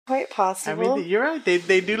quite possible. I mean, you're right.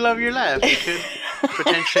 They do love your laugh. They could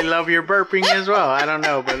potentially love your burping as well. I don't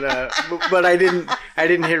know, but I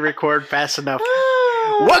didn't hit record fast enough.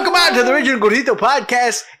 Welcome out to the original Gordito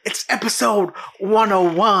podcast. It's episode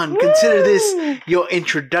 101. Woo! Consider this your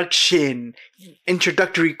introductory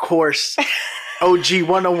course. OG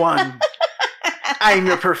 101. I'm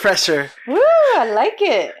your professor. Woo, I like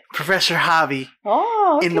it. Professor Javi.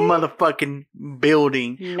 Oh, okay. In the motherfucking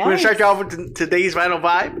building. Nice. We're gonna start you off with today's vinyl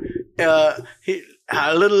vibe. A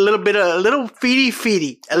little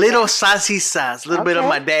feedy, a little sassy sass, a little bit of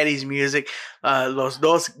my daddy's music. Los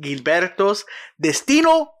dos Gilbertos,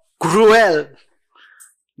 Destino Cruel.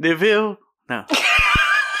 Deville, no.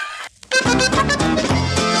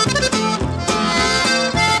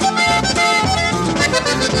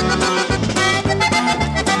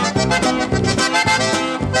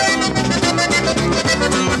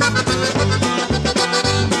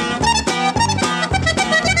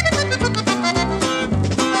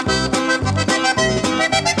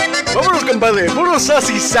 Vámonos, compadre, puro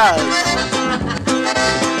sassy sass.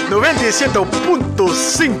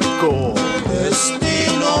 97.5.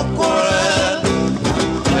 Destino cruel,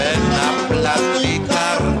 ven a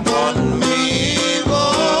platicar conmigo.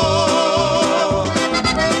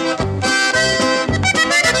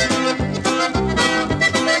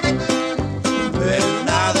 Ven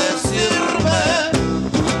a decirme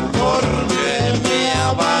por qué me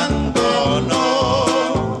abandonó.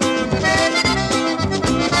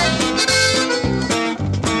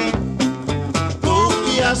 Tú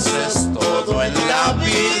que haces todo en la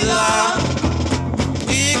vida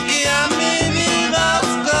y que a mi vida has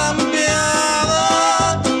cambiado.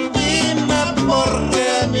 Dime por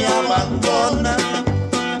qué me abandona,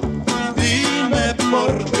 dime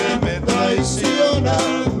por qué me traiciona,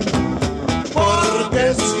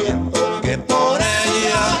 porque siento que por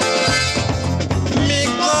ella mi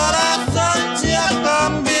corazón se ha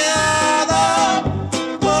cambiado,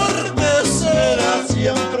 porque será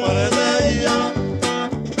siempre de ella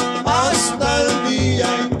hasta el día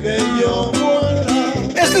en que yo muera.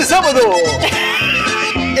 Este sábado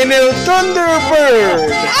en el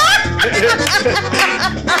Thunderbird.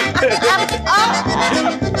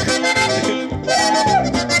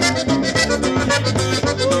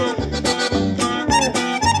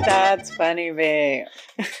 That's funny, babe.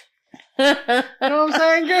 You know what I'm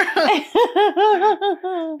saying, girl?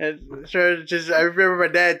 I remember my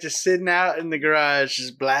dad just sitting out in the garage,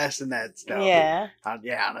 just blasting that stuff. Yeah.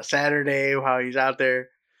 On a Saturday, while he's out there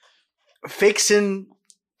fixing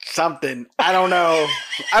something. I don't know.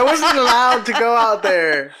 I wasn't allowed to go out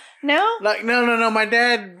there. No? Like, no. My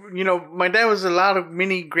dad was a lot of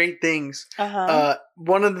many great things. Uh-huh.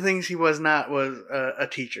 One of the things he was not was a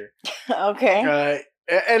teacher. Okay.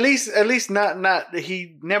 At least not.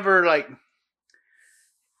 He never I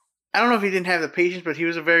don't know if he didn't have the patience, but he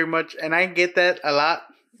was a very much, and I get that a lot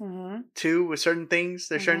too with certain things.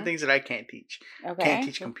 There's certain things that I can't teach. Okay. Can't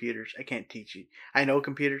teach computers. I can't teach you. I know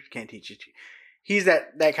computers. Can't teach you. He's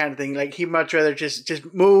that kind of thing. Like he'd much rather just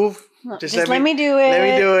move. Just let me do it. Let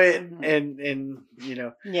me do it, and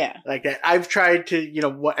yeah, like that. I've tried to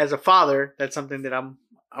as a father, that's something that I'm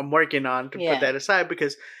working on to put that aside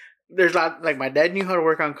because. There's a lot, like my dad knew how to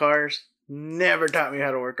work on cars, never taught me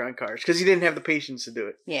how to work on cars because he didn't have the patience to do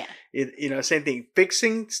it. Yeah. Same thing.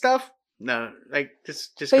 Fixing stuff? No,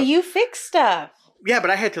 just. But you fix stuff. Yeah, but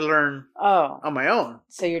I had to learn on my own.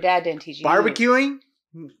 So your dad didn't teach you. Barbecuing?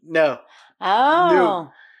 No. Oh.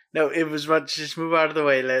 No, it was much, just move out of the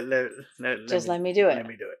way. Let me do it. Let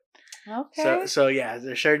me do it. Okay. So yeah,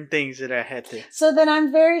 there's certain things that I had to. So then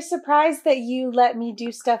I'm very surprised that you let me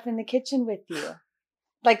do stuff in the kitchen with you.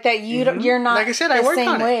 Like that you're not like I said, I work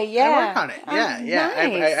on it. Yeah. I work on it. Yeah,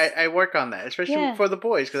 Nice. I work on that, especially for the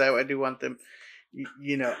boys because I do want them,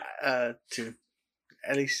 to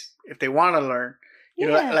at least if they want to learn.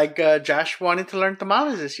 Like Josh wanted to learn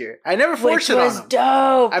tamales this year. I never forced it on him. Which was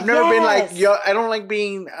dope. I've never been like, I don't like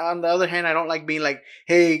being. On the other hand, I don't like being like,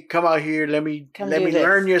 hey, come out here, let me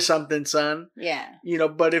learn you something, son. Yeah.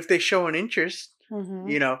 But if they show an interest,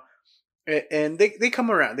 and they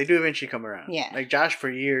come around. They do eventually come around. Yeah. Like Josh for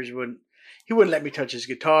years wouldn't let me touch his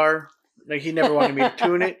guitar. Like he never wanted me to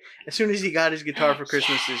tune it. As soon as he got his guitar for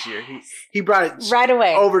Christmas this year, he brought it right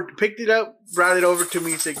away. Picked it up, brought it over to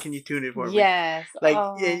me, and said, "Can you tune it for me?" Yes.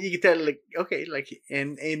 Yeah, you could tell. Like okay,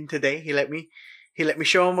 and today he let me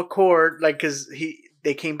show him a chord, because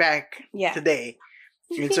they came back today.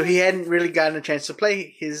 And so he hadn't really gotten a chance to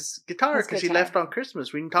play his guitar because he left on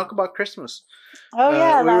Christmas. We didn't talk about Christmas. Oh,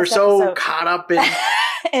 yeah. We were so caught up in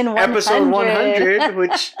episode 100,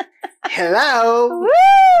 which, hello.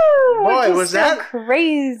 Woo! boy, was that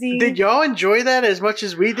crazy? Did y'all enjoy that as much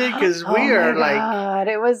as we did? Because we are God,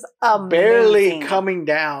 it was amazing. Barely coming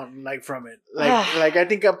down from it. Like I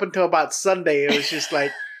think up until about Sunday, it was just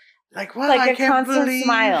like wow, like I a can't constant believe,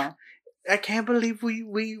 smile. I can't believe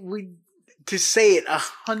we to say it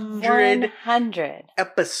 100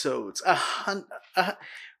 episodes.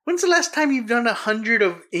 When's the last time you've done 100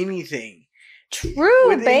 of anything?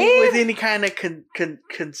 True, babe. With any kind of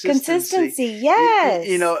consistency, yes.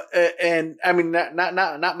 And I mean,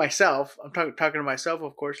 not myself. I'm talking to myself,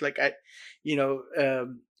 of course. Like and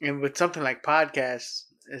with something like podcasts,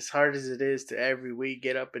 as hard as it is to every week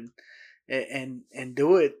get up and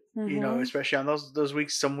do it, especially on those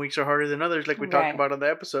weeks. Some weeks are harder than others, like we talked about on the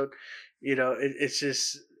episode. It's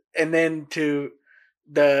just, and then to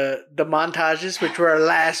the montages, which were a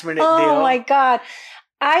last minute deal. Oh my God.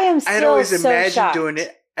 I'd always imagined doing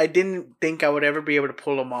it. I didn't think I would ever be able to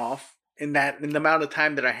pull them off in the amount of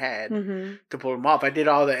time that I had to pull them off. I did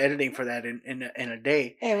all the editing for that in a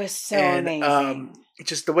day. It was so amazing.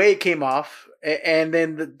 Just the way it came off, and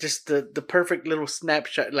then the perfect little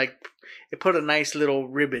snapshot. Like it put a nice little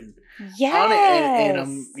ribbon on it,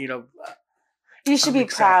 and you should be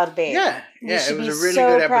proud, babe. Yeah, it was a really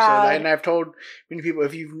good episode, and I've told many people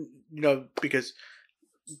if because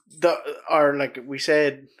like we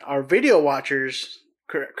said, our video watchers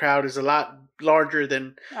crowd is a lot larger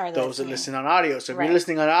than those that listen on audio. So if you're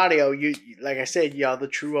listening on audio, you like I said, y'all the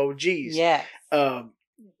true OGs. Yeah.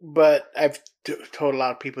 But I've told a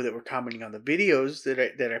lot of people that were commenting on the videos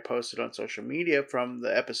that I posted on social media from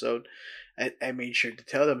the episode. I made sure to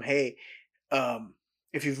tell them, hey,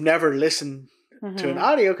 if you've never listened to an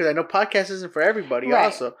audio, because I know podcast isn't for everybody.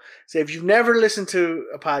 Also, so if you've never listened to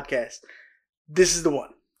a podcast, this is the one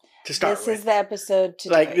to start with. This is the episode to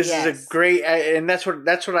this is a great, and that's what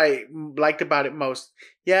I liked about it most.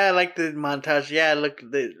 Yeah, I liked the montage. Yeah, like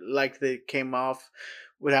it came off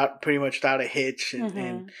pretty much without a hitch,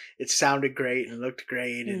 and it sounded great and looked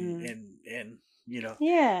great, and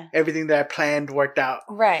everything that I planned worked out.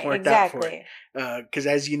 Worked out for it. Because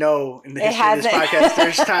as you know, in the history of this podcast,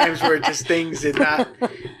 there's times where just things did not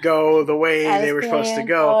go the way they were supposed to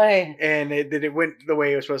go, and it went the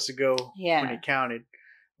way it was supposed to go when it counted.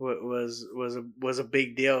 Was a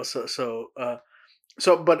big deal.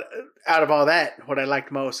 But out of all that, what I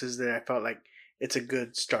liked most is that I felt like it's a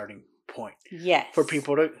good starting point. Yes. For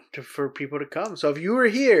people to come. So if you were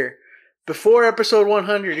here before episode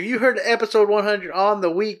 100, if you heard episode 100 on the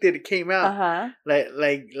week that it came out, like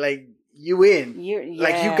you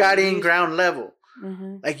like you got in ground level.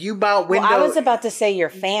 Like you bought Windows. Well, I was about to say your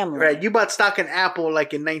family. Right, you bought stock in Apple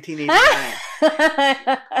like in 1989.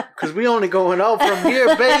 Because we only going up from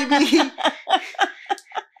here, baby.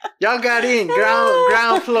 Y'all got in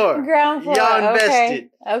ground floor. Ground floor. Y'all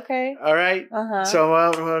invested. Okay. All right. So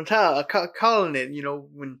I'm calling it.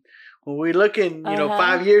 When we looking,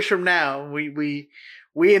 5 years from now, we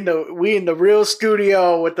in the real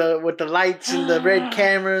studio with the lights and the red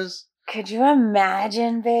cameras. Could you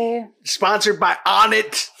imagine, babe? Sponsored by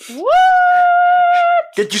Onnit. What?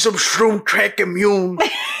 Get you some Shroom Trek Immune.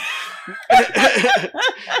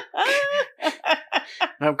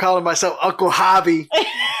 I'm calling myself Uncle Javi.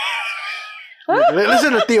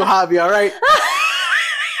 Listen to Theo Javi, all right?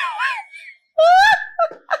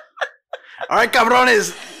 All right,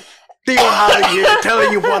 cabrones. Theo Javi here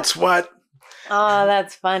telling you what's what. Oh,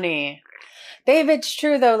 that's funny. Babe, it's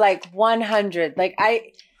true, though, like 100. Like,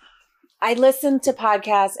 I listen to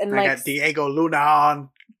podcasts and I got Diego Luna on.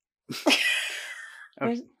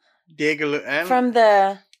 Diego Luna. From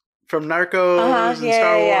Narcos and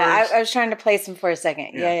Star Wars. Yeah. I was trying to place him for a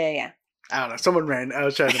second. Yeah. I don't know. Someone ran. I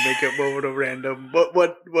was trying to make up what would random.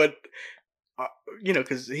 What?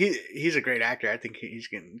 Because he's a great actor. I think he's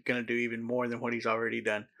gonna do even more than what he's already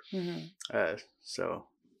done. So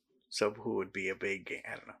who would be a big?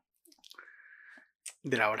 I don't know.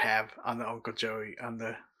 That I would have on the Uncle Joey on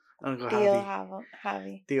the Uncle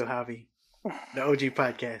Javi. Theo Javi. The OG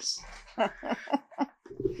podcast.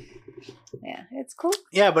 Yeah, it's cool.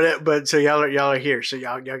 Yeah, but so y'all are here, so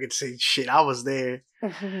y'all get to say shit. I was there.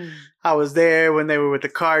 I was there when they were with the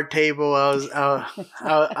card table. I was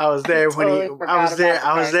there when I was there.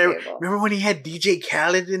 Table. Remember when he had DJ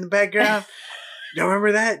Khaled in the background? Y'all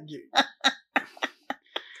remember that?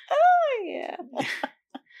 Oh yeah.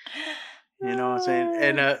 You know what I'm saying?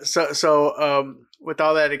 And so with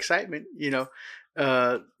all that excitement, we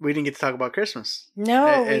didn't get to talk about Christmas.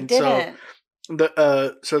 No, we didn't.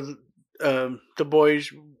 The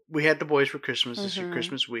boys, we had the boys for Christmas this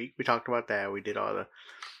Christmas week. We talked about that. We did all the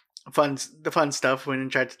fun stuff. Went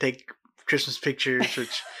and tried Christmas pictures,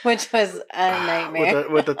 which was a nightmare.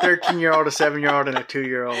 with a 13-year-old, a 7-year-old, and a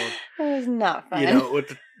 2-year-old. It was not fun. You know,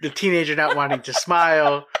 with the teenager not wanting to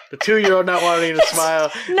smile, the 2-year-old not wanting to smile,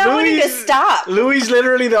 not wanting to stop. Louis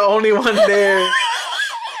literally the only one there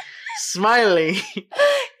smiling.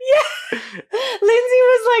 Yeah, Lindsay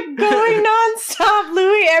was like going nonstop.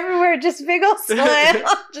 Louis everywhere, just big old smile,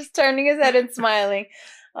 just turning his head and smiling.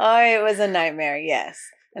 Oh, it was a nightmare. Yes,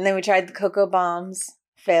 and then we tried the cocoa bombs.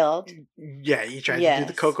 Failed. Yeah, you tried to do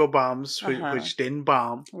the cocoa bombs, which didn't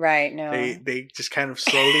bomb. Right, no. They just kind of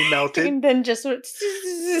slowly melted. And then just went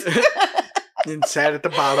and sat at the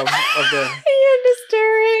bottom of the... You had to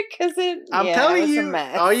stir it because I'm telling you,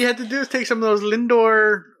 all you had to do is take some of those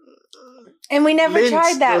Lindor... And we never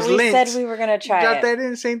tried that. We lints. said we were going to try Got that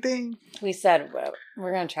in, same thing. We said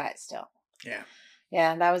we're going to try it still. Yeah.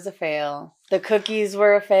 Yeah, that was a fail. The cookies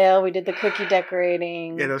were a fail. We did the cookie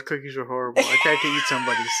decorating. Yeah, those cookies were horrible. I tried to eat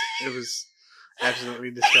somebody's. It was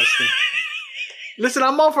absolutely disgusting. Listen,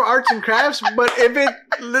 I'm all for arts and crafts, but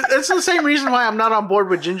it's the same reason why I'm not on board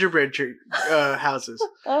with gingerbread houses.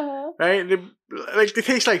 Right? They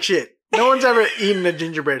taste like shit. No one's ever eaten a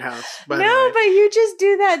gingerbread house. By the way. But you just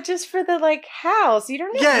do that just for the house. You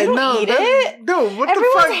don't. Yeah, you don't eat it. No, what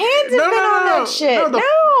Everyone's the fuck? hands have been on that shit.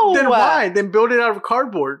 No. Then why? Then build it out of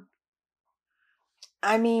cardboard.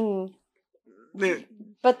 I mean,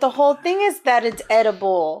 but the whole thing is that it's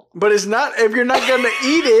edible. But it's not if you're not gonna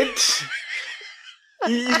eat it.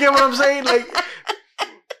 You get what I'm saying? Like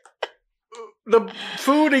the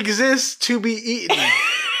food exists to be eaten.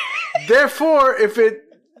 Therefore, if it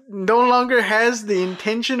no longer has the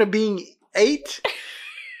intention of being ate,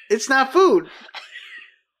 it's not food.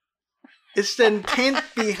 It's the intent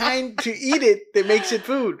behind to eat it that makes it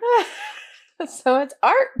food. So it's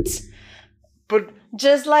art. But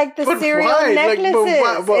just like the cereal necklaces.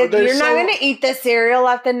 You're not going to eat the cereal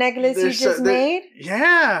off the necklace you just made?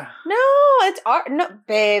 Yeah. No, it's art. No,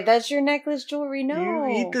 babe, that's your necklace jewelry. No.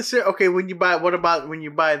 You eat the cereal. Okay, what about when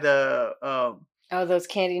you buy the... those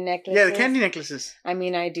candy necklaces? Yeah, the candy necklaces. I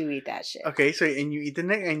mean, I do eat that shit. Okay, so and you eat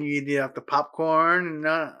and you eat it off the popcorn and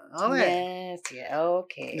all that. Yes, yeah,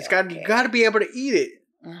 okay. You got to be able to eat it,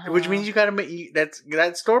 which means you got to eat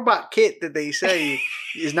that store-bought kit that they say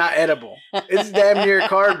is not edible. It's damn near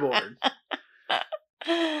cardboard.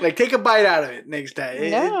 Like, take a bite out of it next time.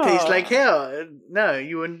 It tastes like hell. No,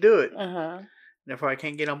 you wouldn't do it. Therefore, I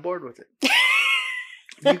can't get on board with it.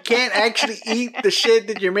 You can't actually eat the shit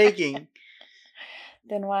that you're making.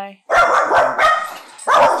 Then why?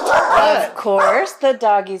 Of course, the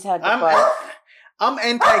doggies had to bark. I'm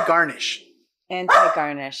anti-garnish.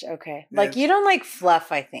 Anti-garnish, okay. Like, you don't like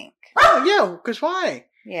fluff, I think. Oh, yeah, because why?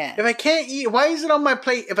 Yeah. If I can't eat, why is it on my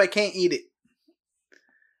plate if I can't eat it?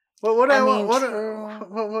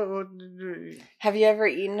 Have you ever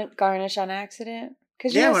eaten garnish on accident?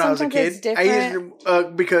 Because when I was a kid, I used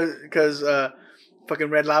to, because fucking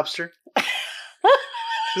Red Lobster.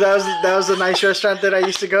 That was a nice restaurant that I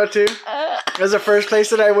used to go to. That was the first place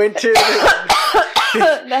that I went to.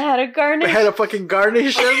 That had a garnish. They had a fucking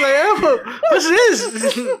garnish. I was like, oh, what's this?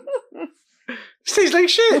 This tastes like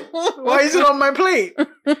shit. Why is it on my plate?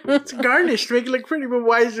 It's garnished to make it look pretty, but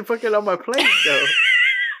why is it fucking on my plate though?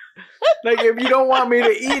 Like, if you don't want me to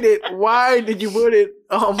eat it, why did you put it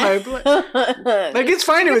on my plate? Like, it's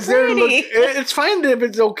fine if it's there to look. It's fine if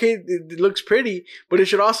it's okay. It looks pretty, but it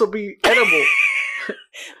should also be edible.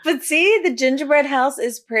 But see, the gingerbread house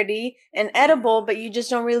is pretty and edible, but you just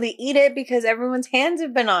don't really eat it because everyone's hands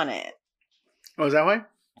have been on it. Oh, is that why?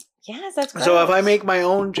 Yes, that's gross. So if I make my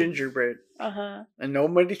own gingerbread and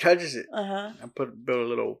nobody touches it, I build a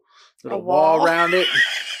little wall around it.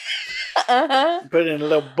 Put it in a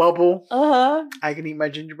little bubble. I can eat my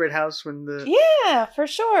gingerbread house when the... Yeah, for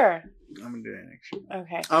sure. I'm going to do that next year.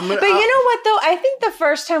 Okay. But you know what, though? I think the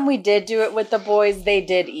first time we did do it with the boys, they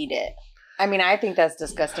did eat it. I mean, I think that's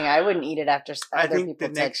disgusting. I wouldn't eat it after other people touched it. I think the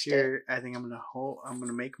next year, I think I'm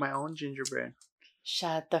gonna make my own gingerbread.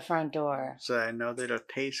 Shut the front door. So I know that it'll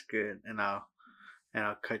taste good, and I'll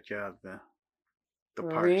cut you out the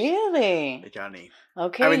parts. Really? That y'all need.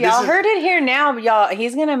 Okay, I mean, y'all heard it here now, y'all.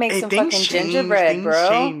 He's gonna make some fucking gingerbread, bro.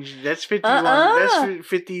 Change. That's 51. That's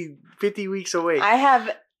 50 weeks away. I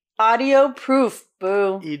have audio proof,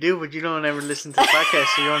 boo. You do, but you don't ever listen to the podcast,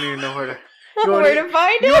 so you don't even know where to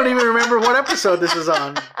find it? You don't even remember what episode this was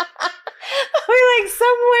on. We're like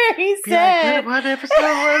somewhere he said. Like, what episode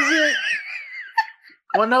was it?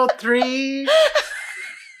 103?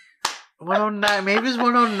 109? Maybe it's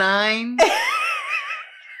 109?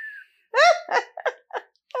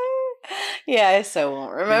 Yeah, I so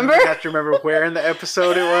won't remember. You have to remember where in the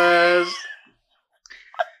episode it was.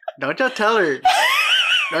 Don't y'all tell her.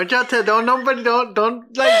 Don't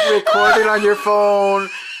like record it on your phone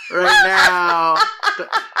right now.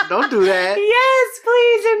 Don't do that. Yes,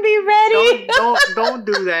 please, and be ready. Don't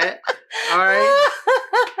do that. All right.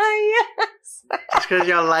 Yes. Just because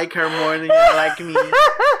y'all like her more than you like me.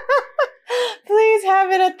 Please have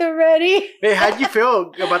it at the ready. Hey, how'd you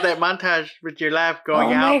feel about that montage with your laugh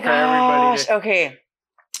going out for everybody? Okay.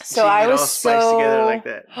 So I was spiced together like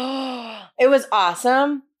that. It was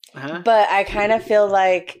awesome, but I kind of feel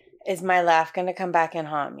like, is my laugh going to come back and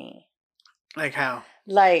haunt me? Like how?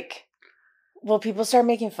 Like, will people start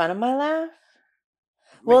making fun of my laugh?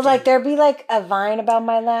 Will like there be like a Vine about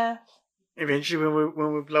my laugh? Eventually,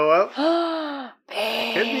 when we blow up,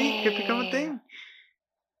 could become a thing.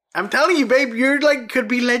 I'm telling you, babe, you're like could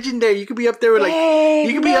be legendary. You could be up there with like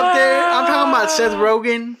you could be up there. I'm talking about Seth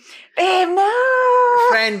Rogen, babe. No,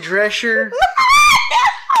 Fran Drescher.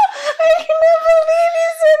 I cannot believe you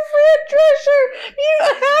said Fran Drescher. You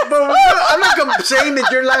but I'm not saying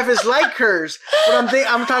that your laugh is like hers, but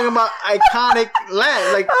I'm talking about iconic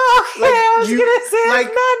laugh. Like, I was gonna say like,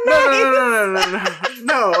 it's not nice.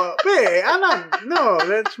 No, babe, I'm not. No,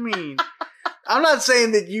 that's mean. I'm not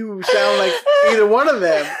saying that you sound like either one of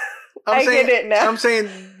them. I get it now. I'm saying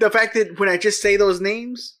the fact that when I just say those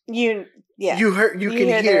names, you can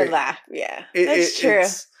hear their it. laugh. Yeah, that's true.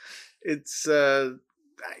 It's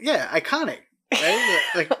iconic. Right?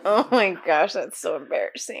 Like, oh my gosh, that's so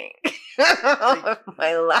embarrassing.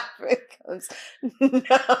 My laugh becomes no,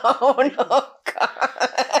 God.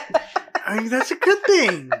 I mean, that's a good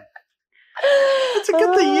thing. It's a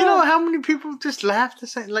good thing. You know how many people just laugh to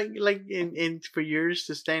say like in for years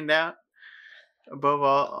to stand out above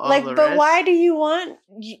all like, the but rest? why do you want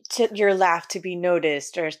your laugh to be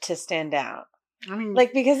noticed or to stand out? I mean,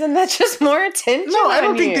 like, because then that's just more attention. No, I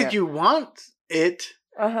don't think that you want it.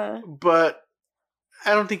 But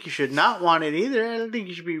I don't think you should not want it either. I don't think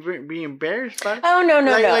you should be embarrassed by it. Oh no.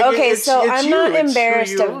 Okay, so I'm not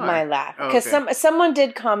embarrassed of are. my laugh because someone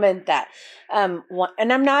did comment that, and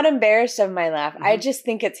I'm not embarrassed of my laugh. I just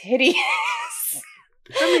think it's hideous.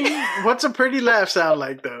 I mean, what's a pretty laugh sound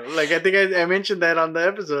like though? Like I think I mentioned that on the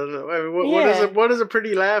episode. I mean, what is a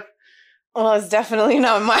pretty laugh? Well, it's definitely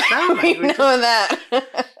not mine. We know that.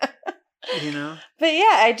 You know. But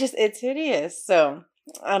yeah, it's hideous. So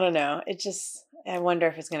I don't know. I wonder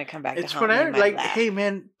if it's going to come back. It's whatever. Like, hey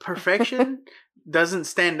man, perfection doesn't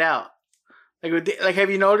stand out. Like, have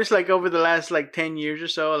you noticed? Like over the last 10 years or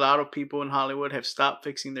so, a lot of people in Hollywood have stopped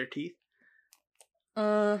fixing their teeth.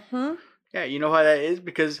 Yeah, you know why that is?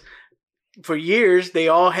 Because for years they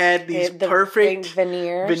all had these perfect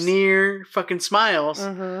veneer fucking smiles,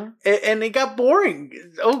 and it got boring.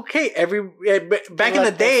 Okay, back in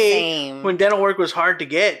the day when dental work was hard to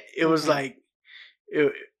get, it was like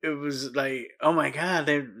it was like, oh my god,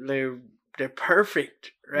 they're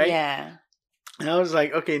perfect, right? Yeah. And I was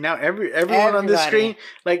like, okay, now everyone on the screen,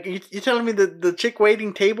 like you're telling me the chick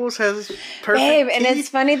waiting tables has perfect Babe, teeth? And it's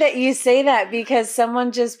funny that you say that because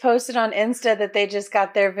someone just posted on Insta that they just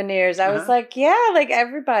got their veneers. I was like, yeah, like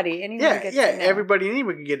everybody, anyone gets it now. Everybody,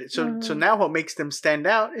 anyone can get it. So now what makes them stand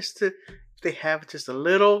out is they have just a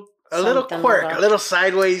little quirk, a little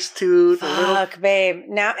sideways tooth. Fuck, babe.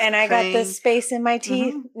 Now, and I got the space in my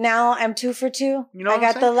teeth. Now I'm 2 for 2. You know, I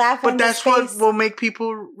got the laugh. But that's what will make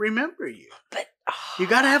people remember you. But you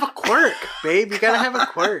gotta have a quirk, babe. You gotta have a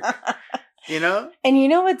quirk. You know. And you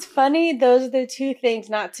know what's funny? Those are the two things.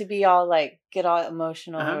 Not to be all get all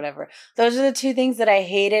emotional or whatever. Those are the two things that I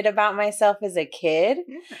hated about myself as a kid,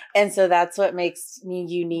 and so that's what makes me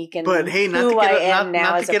unique and not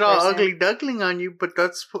to get all ugly duckling on you. But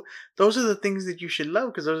those are the things that you should love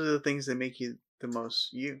because those are the things that make you the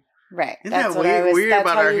most you. Right. Isn't that weird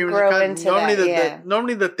about our humans?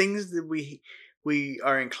 Normally the things that we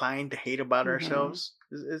are inclined to hate about ourselves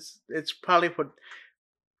it's probably what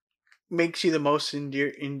makes you the most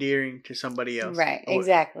endearing to somebody else. Right.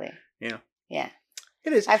 Exactly. Yeah. Yeah.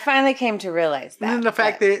 It is. I finally came to realize that. And then the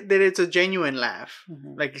fact that it's a genuine laugh.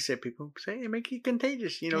 Like you said, people say it makes you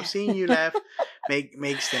contagious. You know, seeing you laugh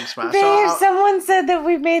makes them smile. Babe, someone said that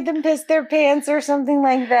we made them piss their pants or something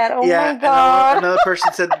like that. Oh my God. Another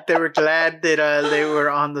person said that they were glad that they were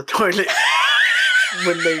on the toilet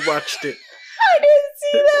when they watched it. I didn't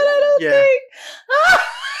see that, I don't think.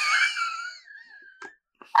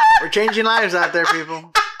 We're changing lives out there,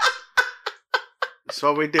 people. That's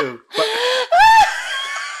what we do. But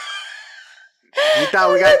you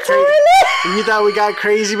thought we got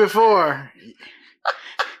crazy before.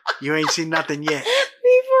 You ain't seen nothing yet.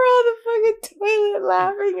 Before all the fucking toilet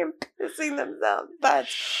laughing and Kissing themselves. That's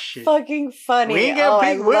Shit. fucking funny. We ain't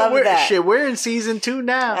I love that. Shit, we're in season 2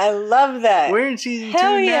 now. I love that. We're in season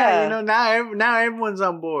Hell 2 yeah. now. Now everyone's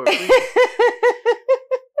on board.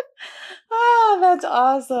 Oh, that's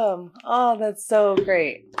awesome. Oh, that's so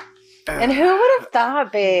great. And who would have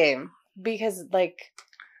thought, babe? Because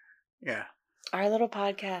yeah, our little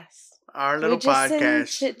podcast. Our little we just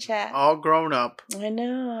podcast. Chit chat. All grown up. I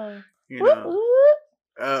know. You know.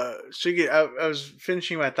 I was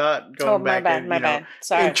finishing my thought going back. My bad.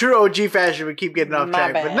 Sorry. In true OG fashion, we keep getting off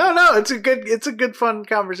track. But no, it's a good fun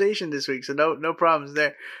conversation this week. So no problems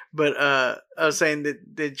there. But I was saying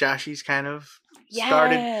that Joshy's kind of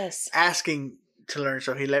started asking to learn,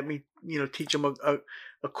 so he let me teach him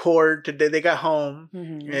a chord today. They got home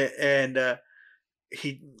and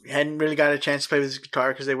he hadn't really got a chance to play with his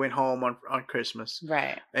guitar because they went home on Christmas.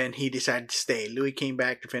 Right. And he decided to stay. Louis came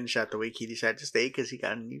back to finish out the week. He decided to stay because he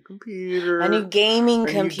got a new computer. A new gaming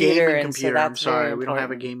computer. So I'm sorry, we don't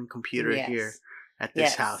have a gaming computer here at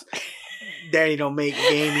this house. Daddy don't make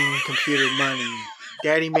gaming computer money.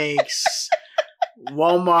 Daddy makes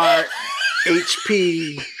Walmart,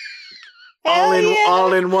 HP,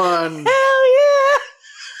 all in one. Hell yeah!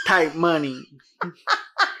 Type money.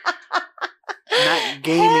 Not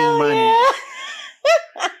gaming money.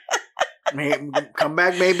 Come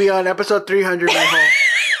back maybe on episode 300.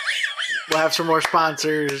 We'll have some more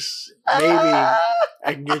sponsors. Maybe I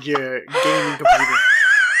can get you a gaming computer.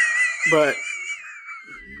 But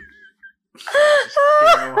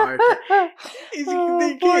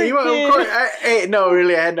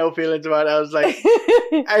really, I had no feelings about it. I was like,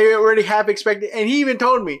 I already half expected, and he even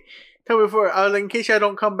told me before. I was like, in case I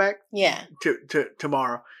don't come back, to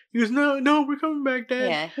tomorrow. He goes, no, we're coming back, Dad.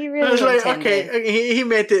 Yeah, he really. I was like, okay, he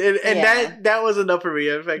meant it, and that was enough for me.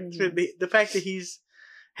 In fact, the fact that he's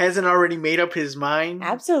hasn't already made up his mind,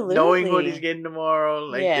 absolutely, knowing what he's getting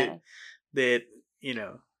tomorrow, that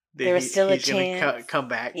there was still a chance gonna come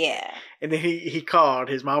back. Yeah, and then he called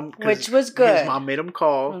his mom, which was good. His mom made him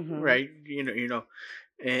call, right?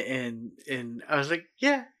 And I was like,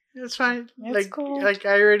 yeah, that's fine. That's cool. Like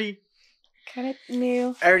I already. Kind of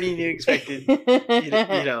knew. I already knew expected, and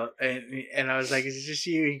I was like, "Is it just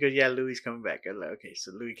you?" He goes, "Yeah, Louis coming back." I was like, "Okay,"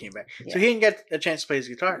 so Louis came back, so he didn't get a chance to play his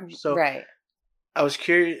guitar. So I was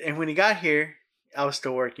curious, and when he got here, I was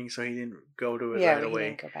still working, so he didn't go to it right away. He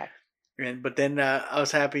didn't go back. But then I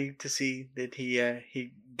was happy to see that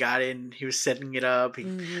he got in. He was setting it up. He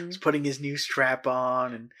was putting his new strap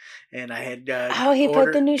on, and I had he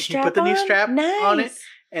put the new strap. He put the new strap nice. on it.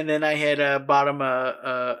 And then I had bought him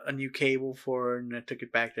a new cable for it, and I took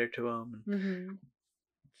it back there to him and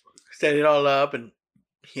set it all up. And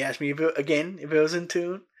he asked me if it was in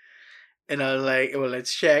tune. And I was like, well,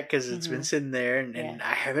 let's check because it's been sitting there, and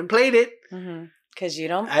I haven't played it. Because you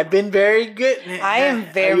don't. I've been very good. I am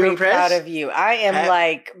very proud of you. I am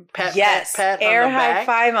pat air high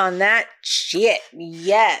five on that shit.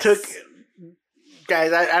 Yes.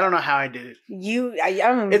 Guys, I don't know how I did it.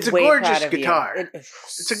 It's a gorgeous guitar.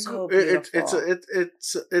 It's so beautiful.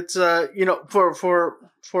 It's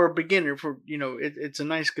for a beginner, it's a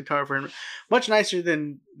nice guitar for him. Much nicer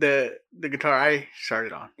than the guitar I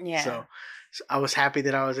started on. Yeah. So I was happy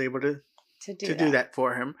that I was able to do that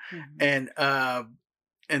for him. And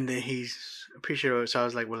then he's appreciative. So I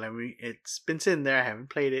was like, well, it's been sitting there. I haven't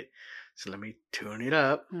played it. So let me tune it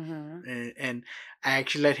up, and I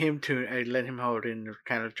actually let him tune. I let him hold it and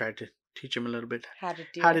kind of tried to teach him a little bit how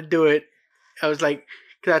to do it. I was like,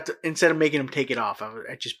 instead of making him take it off,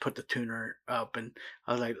 I just put the tuner up, and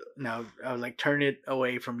I was like, no, turn it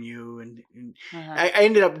away from you, and I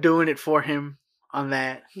ended up doing it for him on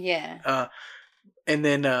that. Yeah. And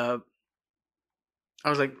then I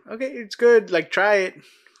was like, okay, it's good. Like, try it.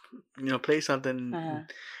 Play something.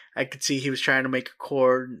 I could see he was trying to make a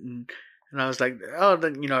chord, and I was like, oh,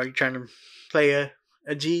 then, are you trying to play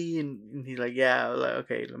a G? And he's like, yeah. I was like,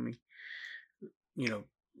 okay, let me,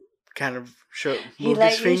 kind of move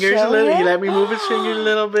his fingers a little. He let me move his fingers a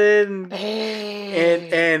little bit, and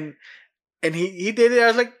he did it. I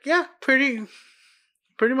was like, yeah, pretty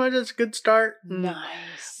much that's a good start.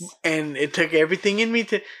 Nice. And it took everything in me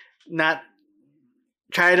to not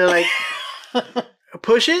try to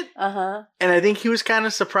push it. And I think he was kind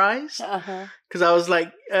of surprised. Because I was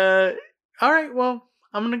like, all right, well,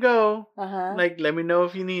 I'm going to go. Let me know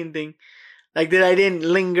if you need anything. That I didn't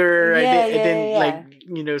linger. I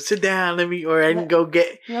didn't sit down, I didn't go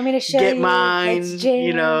get mine.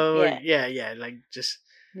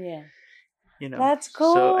 That's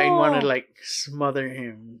cool. So I didn't want to smother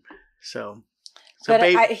him. So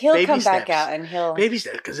but he'll come back out and he'll baby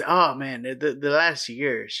steps, because oh man, the last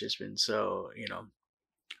year has just been so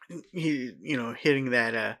hitting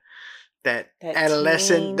that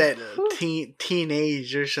adolescent,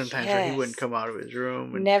 teenage or sometimes where he wouldn't come out of his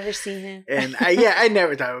room. And, never seen him. And I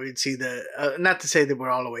never thought we'd see not to say that we're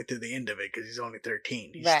all the way to the end of it because he's only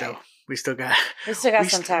 13. We still got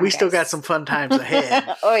some time. We still got some fun times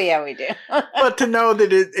ahead. Oh yeah, we do. But to know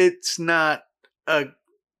that it's not a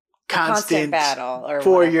constant battle or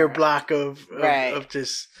 4-year block of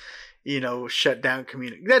just shut down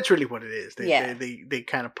community. That's really what it is. They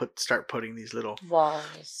kind of start putting these little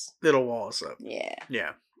walls up.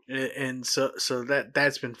 Yeah. And so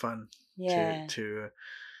that's been fun. Yeah. To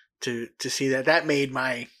see that made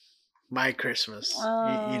my Christmas.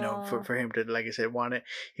 For him to, like I said,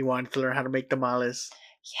 he wanted to learn how to make tamales.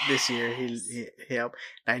 Yes. This year he helped.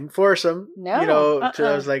 I didn't force him. No. So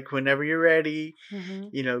I was like, whenever you're ready,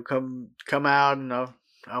 come out and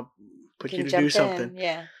I'll put you to do something.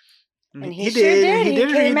 Yeah. And he did. He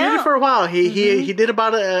did it for a while. He did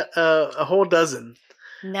about a whole dozen.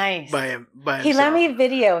 Nice. By himself. He let me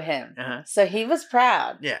video him. Uh-huh. So he was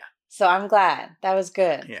proud. Yeah. So I'm glad. That was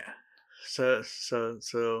good. Yeah. So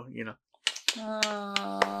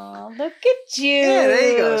Oh, look at you! Yeah,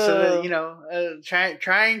 there you go. So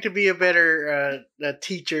trying to be a better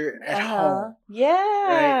teacher at home. Yeah.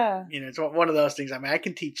 Right? It's one of those things. I mean, I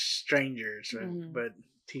can teach strangers, but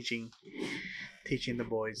teaching the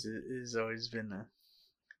boys is always been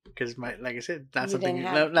because like I said, not something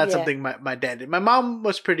my dad did. My mom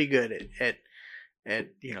was pretty good at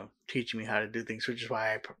teaching me how to do things, which is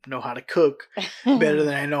why I know how to cook better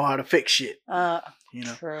than I know how to fix shit.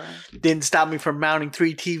 True. Didn't stop me from mounting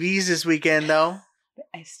 3 TVs this weekend though.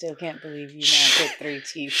 I still can't believe you mounted 3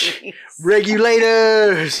 TVs.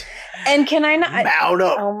 Regulators. And can I not mount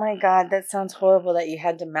up? Oh my god, that sounds horrible that you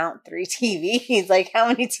had to mount 3 TVs. Like, how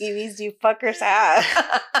many TVs do you fuckers have?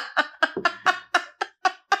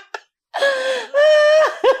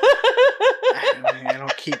 I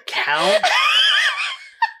don't keep count.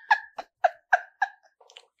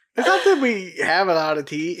 It's not that we have a lot of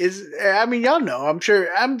TVs. I mean, y'all know. I'm sure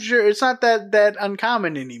it's not that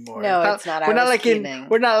uncommon anymore. No, it's not. We're not like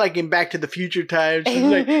in Back to the Future times.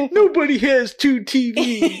 It's like nobody has 2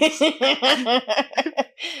 TVs.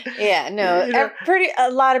 Yeah, no.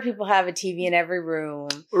 A lot of people have a TV in every room.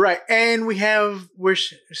 Right, and we're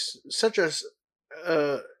such a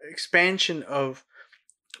expansion of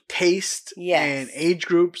taste and age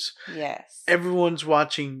groups. Yes, everyone's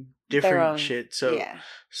watching different shit.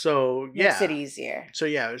 So makes it easier. So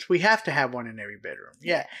we have to have one in every bedroom.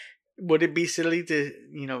 Yeah. Would it be silly to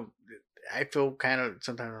I feel kind of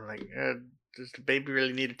sometimes I'm like, does the baby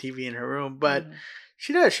really need a TV in her room? But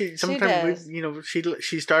she does. Sometimes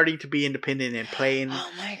she's starting to be independent and playing.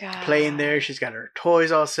 Oh my god! Playing there. She's got her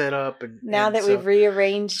toys all set up, and now that we've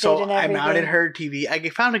rearranged it and everything. I mounted her TV. I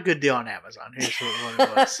found a good deal on Amazon. Here's what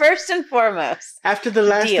it was. First and foremost, after the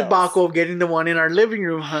last debacle of getting the one in our living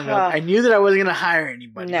room hung up, I knew that I wasn't going to hire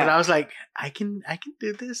anybody. But I was like, I can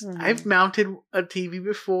do this. I've mounted a TV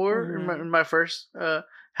before in my first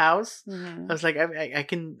house. I was like, I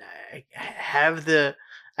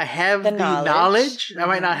have the knowledge. I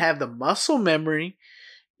might not have the muscle memory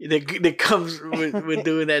that comes with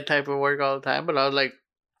doing that type of work all the time, but I was like,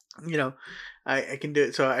 I can do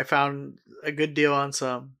it. So I found a good deal on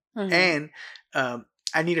some, and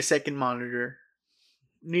I need a second monitor.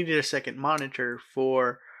 Needed a second monitor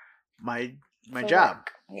for my job.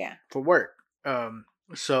 Work. Yeah, for work.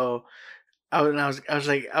 So I was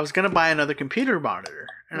like, I was gonna buy another computer monitor,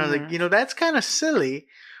 and I was like, that's kind of silly.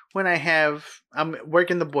 When I'm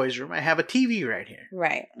working the boys' room, I have a TV right here,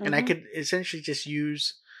 right, and I could essentially just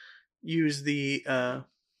use the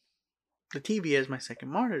TV as my second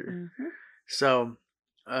monitor. So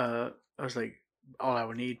I was like, all I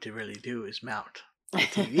would need to really do is mount the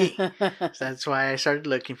TV. So that's why I started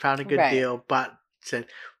looking, found a good deal, but said,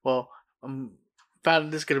 well,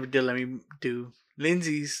 found this good of a deal. Let me do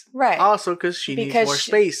Lindsay's also because she needs more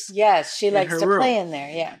space. Yes, she likes to play in there.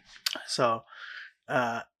 Yeah.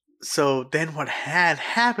 So then what had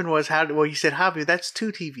happened was you said, Javier, that's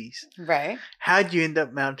 2 TVs. Right. How'd you end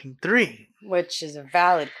up mounting 3? Which is a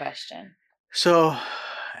valid question. So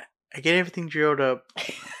I get everything drilled up.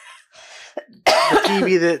 The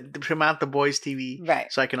TV to mount the boys' TV.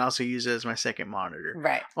 Right. So I can also use it as my second monitor.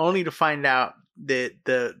 Right. Only to find out that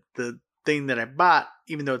the thing that I bought,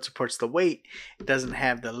 even though it supports the weight, it doesn't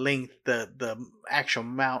have the length, the actual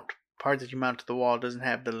mount part that you mount to the wall doesn't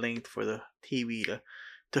have the length for the TV to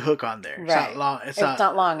hook on there. Right. It's not long. It's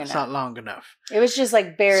not long enough. It's not long enough. It was just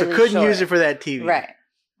like barely. So couldn't use it for that TV. Right.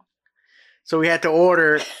 So we had to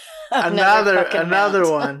order another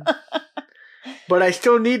one. But I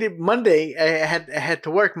still needed Monday. I had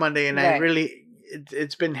to work Monday, and I really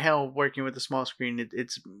it's been hell working with a small screen.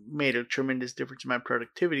 It's made a tremendous difference in my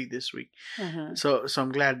productivity this week. Mm-hmm. So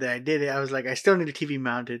I'm glad that I did it. I was like, I still need a TV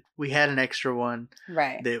mounted. We had an extra one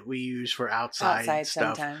Right. that we use for outside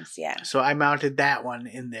stuff. Sometimes, yeah. So I mounted that one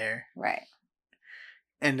in there. Right.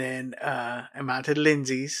 And then I mounted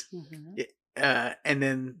Lindsay's. Mm-hmm. And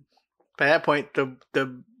then by that point,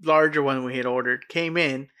 the larger one we had ordered came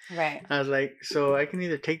in. Right. I was like, so I can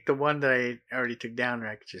either take the one that I already took down, or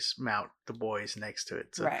I could just mount the boys next to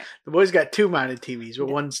it. So right. the boys got 2 mounted TVs, but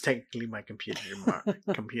one's technically my computer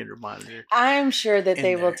monitor. I'm sure that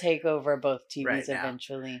they will take over both TVs right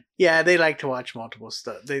eventually. Now. Yeah, they like to watch multiple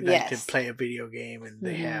stuff. They like yes. to play a video game, and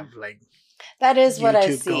they have like that is YouTube what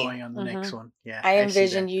I see going on the next one. Yeah, I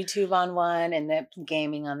envision YouTube on one and the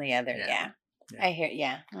gaming on the other. Yeah. I hear.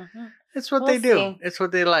 Yeah, it's what they do. It's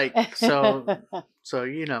what they like. So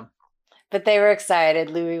But they were excited.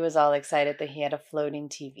 Louis was all excited that he had a floating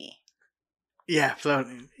TV. Yeah,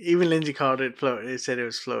 floating. Even Lindsay called it floating. They said it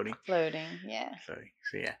was floating. Floating, yeah. Floating.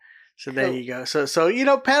 So yeah. So there you go. So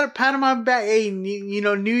pat on my back. Hey,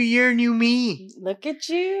 new year, new me. Look at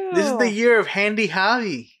you. This is the year of handy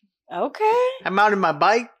hobby. Okay. I mounted my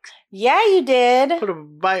bike. Yeah, you did. Put a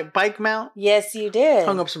bike mount. Yes, you did.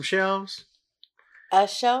 Hung up some shelves. A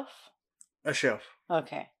shelf? A shelf.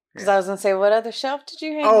 Okay. Because I was going to say, what other shelf did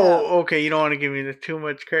you hang up? Okay. You don't want to give me too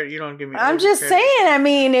much credit. You don't give me. I'm just saying. I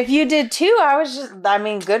mean, if you did 2,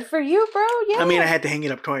 good for you, bro. Yeah. I mean, I had to hang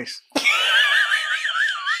it up twice.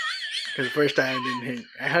 Because the first time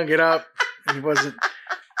I hung it up, and it wasn't.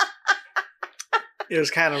 It was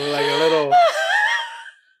kind of like a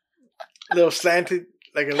little slanted,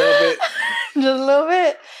 like a little bit. Just a little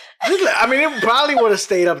bit. I mean, it probably would have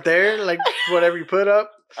stayed up there, like whatever you put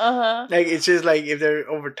up. Like it's just like if they're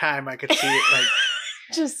over time, I could see it like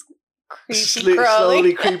just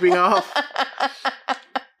slowly creeping off.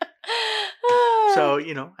 So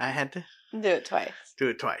I had to do it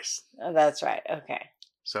twice. Oh, that's right. Okay.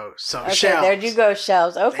 So okay, shelves. There you go,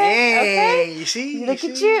 shelves. Okay. Hey, okay. You see? Look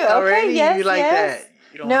at you. Already? Okay. Yes. You like that?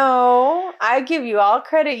 No, I give you all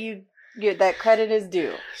credit. That credit is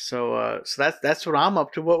due. So that's what I'm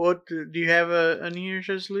up to. What do you have a New Year's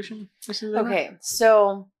resolution? Okay,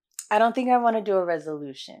 so I don't think I want to do a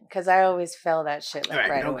resolution because I always fail that shit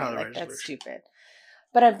right away. Like that's stupid.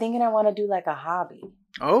 But I'm thinking I want to do like a hobby.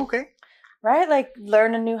 Oh, okay. Right, like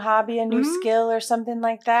learn a new hobby, a new skill, or something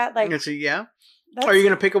like that. Like, yeah. Are you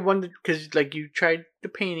gonna pick up one because like you tried the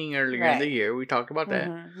painting earlier in the year? We talked about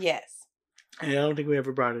that. Yes. And I don't think we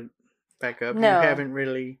ever brought it back up. No. You haven't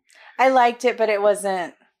really. I liked it, but it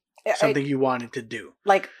wasn't something you wanted to do.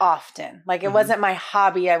 Like often. Like it wasn't my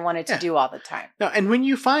hobby I wanted to do all the time. No, and when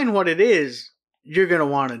you find what it is, you're going to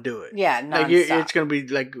want to do it. Yeah, nonstop. Like it's going to be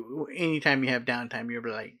like anytime you have downtime, you're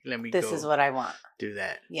like, this is what I want. Do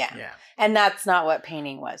that. Yeah. And that's not what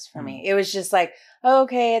painting was for me. It was just like,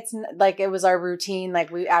 okay, it's like it was our routine.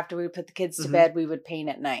 Like after we put the kids to bed, we would paint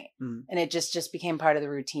at night. And it just became part of the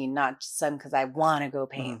routine, not just because I want to go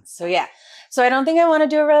paint. So yeah. So I don't think I want to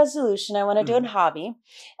do a resolution. I want to do a hobby.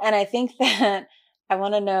 And I think that I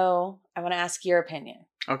want to ask your opinion.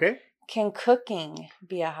 Okay. Can cooking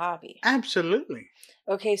be a hobby? Absolutely.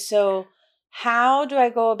 Okay, so how do I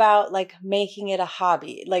go about like making it a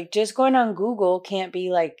hobby? Like just going on Google can't be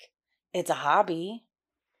like it's a hobby.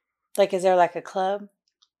 Like is there like a club?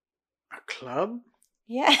 A club?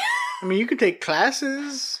 Yeah. I mean, you could take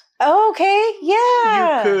classes. Oh, okay.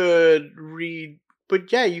 Yeah. You could read,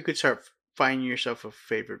 but yeah, you could start finding yourself a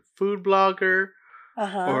favorite food blogger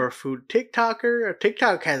or a food TikToker.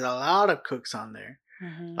 TikTok has a lot of cooks on there.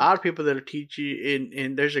 A lot of people that'll teach you.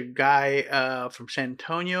 And there's a guy from San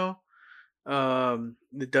Antonio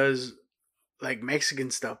that does like Mexican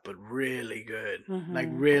stuff, but really good. Like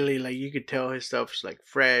really, like you could tell his stuff's like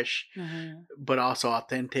fresh, but also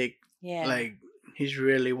authentic. Yeah, like he's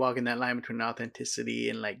really walking that line between authenticity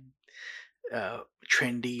and like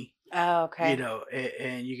trendy. Oh, okay.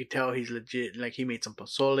 And you could tell he's legit. Like he made some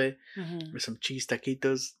pozole with some cheese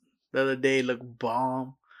taquitos the other day. Looked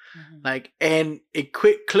bomb. Like, and it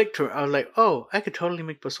clicked to her. I was like, oh, I could totally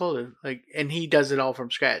make pozole. Like, and he does it all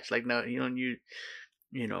from scratch. Like, no, you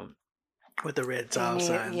with the red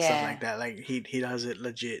salsa and stuff like that. Like, he does it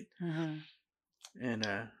legit. And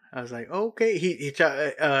I was like, oh, okay. He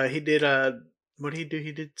did what did he do?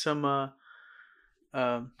 He did some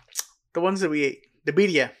the ones that we ate. The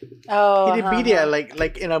birria. Oh, he did birria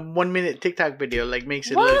like in a 1 minute TikTok video. Like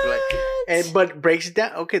makes it look like, but breaks it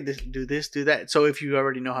down. Okay, do this, do that. So if you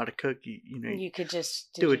already know how to cook, you could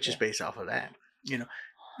just do it just based off of that.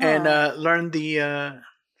 And learn the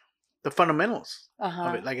fundamentals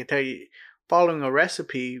of it. Like I tell you, following a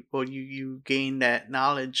recipe, well, you gain that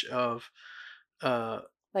knowledge of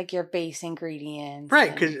like your base ingredients.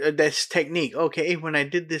 Right, because that's technique. Okay, when I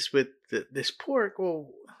did this with this pork,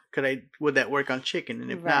 well, would that work on chicken?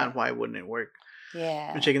 And if not, why wouldn't it work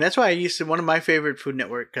on chicken? That's why one of my favorite Food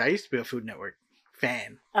Network, cause I used to be a Food Network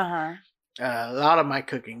fan. A lot of my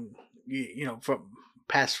cooking, from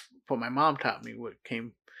what my mom taught me, what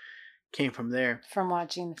came from there. From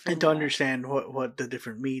watching the Food and to understand what the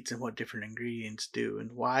different meats and what different ingredients do,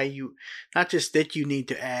 and why not just that you need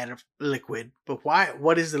to add a liquid, but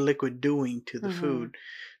what is the liquid doing to the food,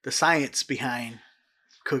 the science behind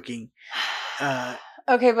cooking.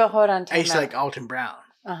 Okay, but hold on. I used to like Alton Brown.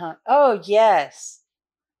 Oh yes.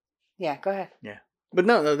 Yeah, go ahead. Yeah, but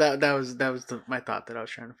no, that was my thought that I was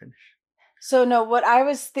trying to finish. So no, what I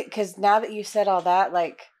was because now that you said all that,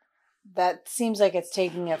 like. That seems like it's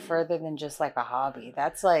taking it further than just like a hobby.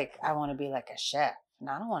 That's like, I want to be like a chef. And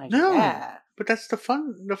I don't want to do that. But that's the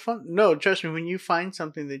fun. No, trust me, when you find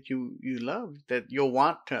something that you love, that you'll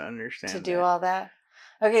want to understand. To do all that?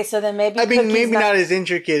 Okay, so then maybe... I mean, maybe not as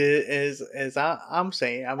intricate as I'm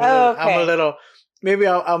saying. I'm a little... Maybe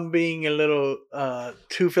I'm being a little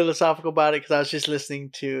too philosophical about it because I was just listening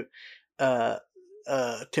to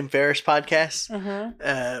Tim Ferriss' podcast.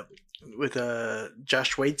 With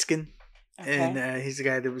Josh Waitzkin, and he's the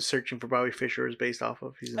guy that was searching for Bobby Fischer was based off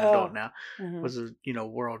of. He's an adult now. Was a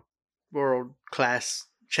world class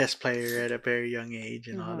chess player at a very young age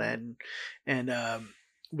and all that,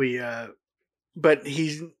 but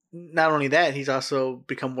he's not only that, he's also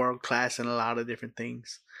become world class in a lot of different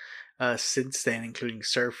things since then, including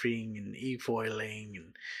surfing and e-foiling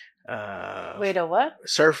and wait, a what?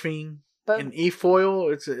 Surfing. And e-foil,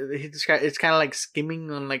 it's kind of like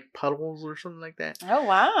skimming on like puddles or something like that. Oh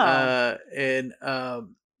wow!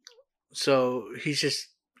 So he's just,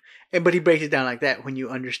 but he breaks it down like that. When you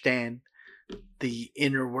understand the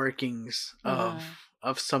inner workings of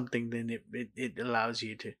something, then it allows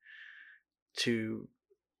you to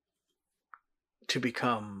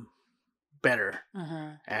become better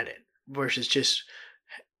at it versus just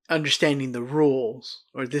understanding the rules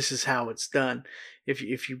or this is how it's done.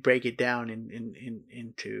 If you break it down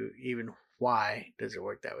into even why does it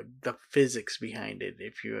work that way, the physics behind it,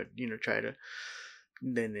 if you try to,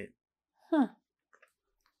 then it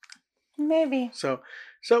maybe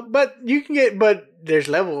but you can but there's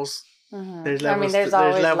levels. There's levels. There's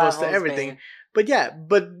levels to everything. Babe.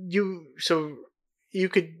 But you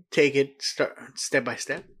could take it step by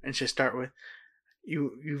step and just start with.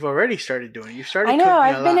 You've already started doing it. You've started cooking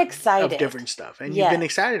I've been excited of different stuff. And you've been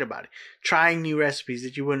excited about it. Trying new recipes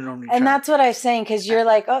that you wouldn't normally try. And that's what I was saying, because you're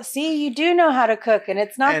like, oh, see, you do know how to cook. And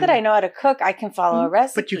it's not that I know how to cook. I can follow a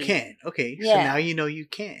recipe. But you can. Okay. Yeah. So now you know you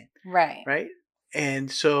can. Right. Right?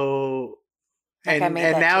 And so... Like and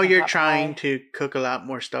now you're trying to cook a lot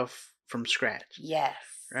more stuff from scratch. Yes.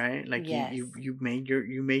 Right? Like you made your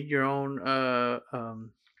own...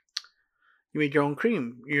 You made your own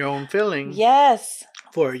cream, your own filling. Yes.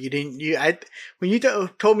 When you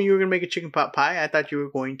told me you were going to make a chicken pot pie, I thought you were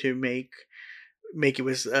going to make it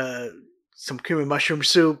with some cream and mushroom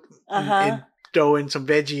soup and throw in some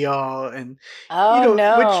veggie all and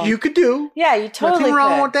which you could do. Yeah, you totally Nothing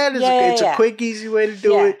wrong could. with that. It's a quick, easy way to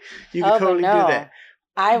do it. You could totally do that.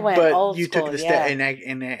 I went old you school, took the step and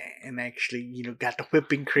actually, got the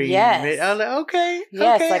whipping cream. Yes. I was like, okay.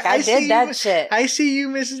 Yes, okay, like I did that shit. I see you,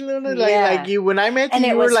 Mrs. Luna. Like you, when I met you,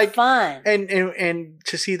 you were like fun. And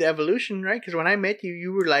to see the evolution, right? Because when I met you,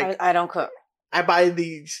 you were like, I don't cook. I buy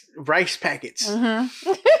these rice packets. I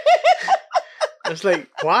was like,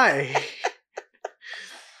 why?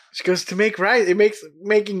 She goes, to make rice. It makes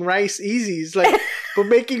making rice easy. It's like, but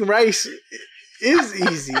making rice is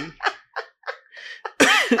easy.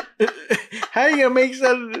 How are you gonna make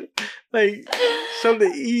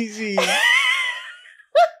something easier?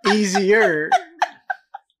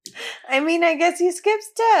 I mean, I guess you skip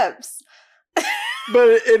steps.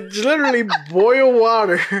 But it's literally boil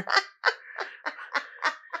water,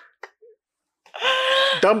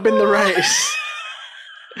 dump in the rice.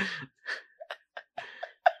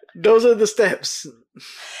 Those are the steps.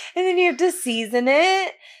 And then you have to season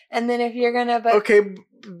it. And then if you're gonna, okay,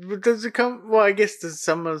 but does it come? Well, I guess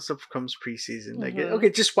some of the stuff comes pre-seasoned. Like okay,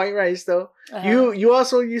 just white rice though. You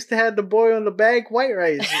also used to have the boil in the bag white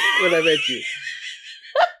rice when I met you.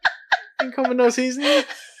 Didn't come with no seasoning.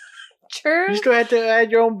 True. You still had to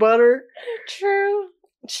add your own butter. True.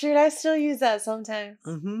 Shoot, I still use that sometimes.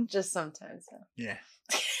 Just sometimes. So. Yeah.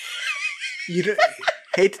 You don't,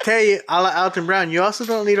 hate to tell you, a la Alton Brown, you also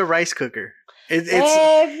don't need a rice cooker. I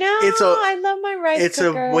love my rice cooker. It's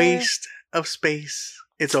a waste of space.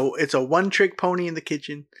 It's a one-trick pony in the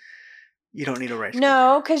kitchen. You don't need a rice cooker.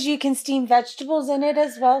 No, because you can steam vegetables in it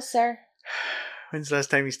as well, sir. When's the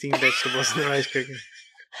last time you steamed vegetables in the rice cooker?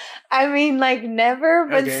 I mean, like never,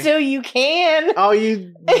 but still you can. Oh,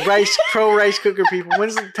 you pro rice cooker people.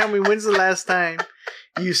 Tell me when's the last time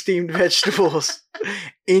you steamed vegetables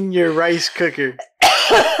in your rice cooker?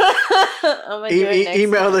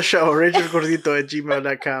 Email the show,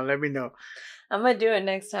 RachelsGordito@gmail.com. Let me know. I'm gonna do it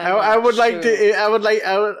next time. I would like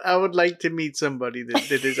to meet somebody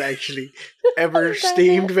that has actually ever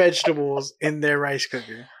steamed vegetables in their rice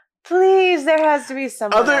cooker. Please, there has to be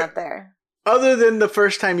someone out there. Other than the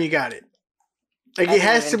first time you got it. Like it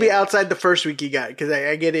has to be outside the first week you got it, because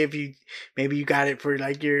I get it if you got it for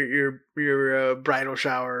like your bridal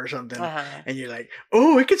shower or something, and you're like,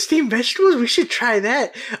 oh, we could steam vegetables. We should try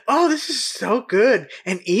that. Oh, this is so good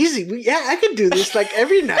and easy. I could do this like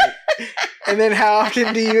every night. And then how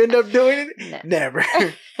often do you end up doing it? Never.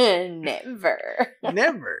 Never.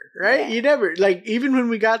 Right? Yeah. You never, like, even when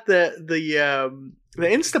we got the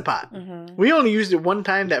Instapot, we only used it one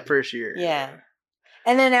time that first year. Yeah.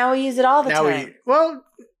 And then now we use it all the time.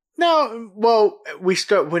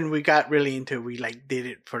 When we got really into it, we like did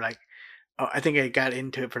it for like, I think I got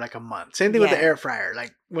into it for like a month. Same thing with the air fryer.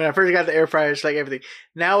 Like when I first got the air fryer, it's like everything.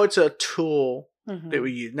 Now it's a tool that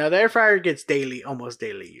we use. Now the air fryer gets almost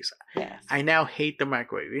daily use. Yes. I now hate the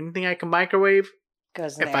microwave. Anything I can microwave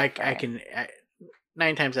goes in the air fryer. I can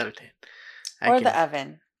 9 times out of 10. The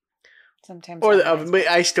oven. Sometimes. Or the oven, but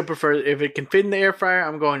I still prefer, if it can fit in the air fryer,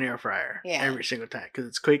 I'm going air fryer every single time, because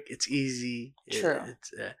it's quick, it's easy. True.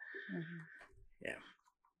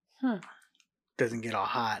 Doesn't get all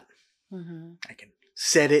hot. I can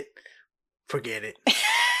set it, forget it.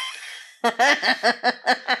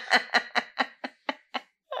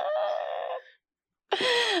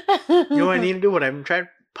 You know what I need to do? What I haven't tried?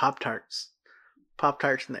 Pop-Tarts.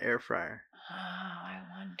 Pop-Tarts in the air fryer. Oh, I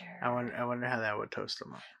wonder. I wonder how that would toast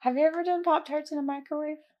them up. Have you ever done Pop-Tarts in a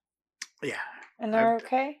microwave? Yeah. And they're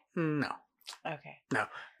okay? No. Okay. No.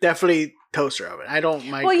 Definitely toaster oven. I don't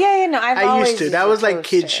mind. Well, yeah, no. I used to. That was like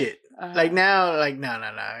kid shit. Like now, like no.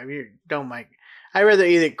 You don't mic. I'd rather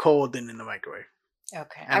eat it cold than in the microwave.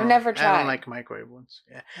 Okay. I've never tried. I don't like microwave ones.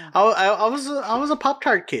 Yeah. I was a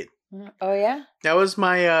Pop-Tart kid. Oh yeah. That was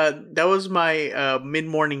my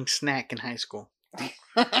mid-morning snack in high school.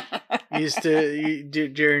 Used to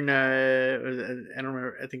during I don't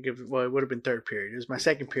remember. I think it would have been third period. It was my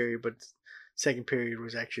second period, but second period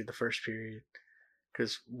was actually the first period,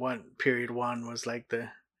 because period one was like the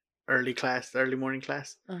early morning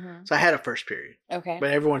class. So I had a first period. Okay.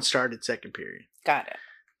 But everyone started second period. Got it.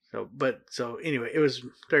 So anyway, it was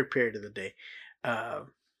third period of the day,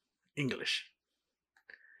 English,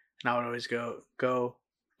 and I would always go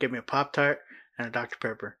get me a Pop-Tart and a Dr.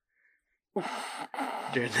 Pepper.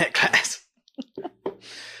 During that class.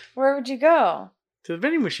 Where would you go? To the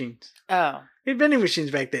vending machines. Oh. We had vending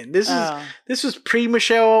machines back then. This was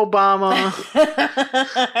pre-Michelle Obama.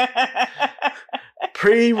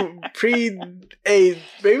 Hey,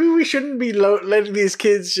 maybe we shouldn't be letting these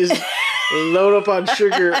kids just load up on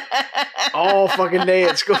sugar all fucking day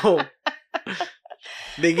at school.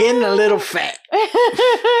 They're getting a little fat.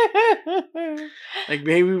 Like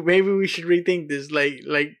maybe we should rethink this. Like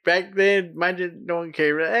back then, no one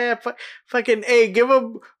cared. Fucking give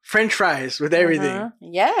them French fries with everything.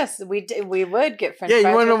 Yes, we would get French fries with everything. Yeah,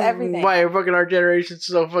 you want to know why fucking our generation's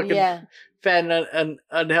so fucking fat and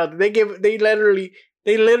unhealthy?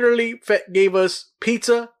 They literally gave us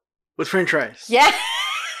pizza with French fries. Yeah.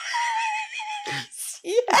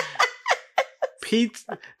 Yeah.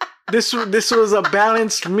 Pizza. This was a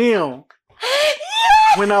balanced meal.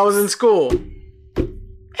 Yes! When I was in school. Yes,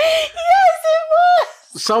 it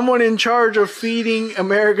was. Someone in charge of feeding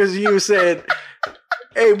America's youth said,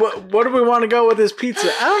 "Hey, what do we want to go with this pizza?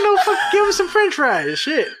 I don't know. Give them some French fries,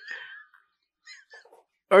 shit.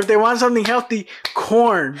 Or if they want something healthy,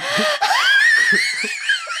 corn.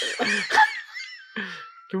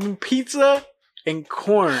 Give them pizza and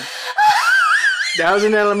corn." That was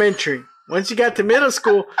in elementary. Once you got to middle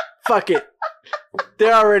school, fuck it.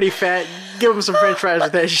 They're already fat. Give them some French fries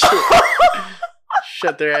with that shit.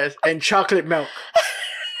 Shut their ass. And chocolate milk.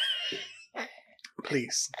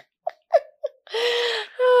 Please.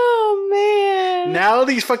 Oh, man. Now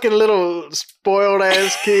these fucking little spoiled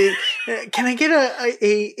ass kids. Can I get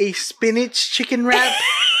a spinach chicken wrap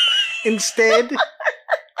instead?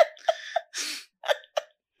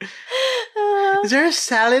 Is there a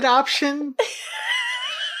salad option?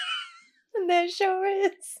 There sure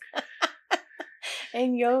is.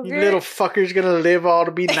 And yogurt. You little fucker's gonna live all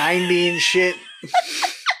to be 90 and shit.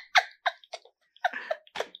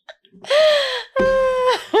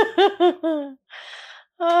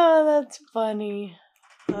 Oh, that's funny.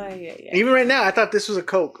 Oh, yeah. Even right now, I thought this was a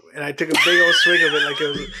Coke, and I took a big old swig of it. Like it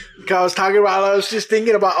was. I was talking about. I was just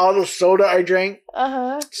thinking about all the soda I drank.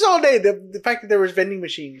 Just all day. The fact that there was vending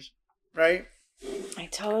machines, right? I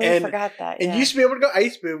totally forgot that. And you used to be able to go. I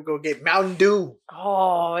used to be able to go get Mountain Dew.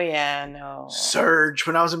 Oh yeah, no. Surge.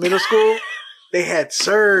 When I was in middle school, they had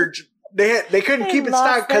Surge. They couldn't keep it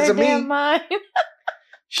stocked because of me. Mind.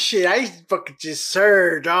 Shit, I used to fucking just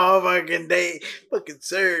Surge all fucking day. Fucking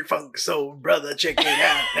Surge, funk soul brother, check it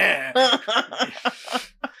out now.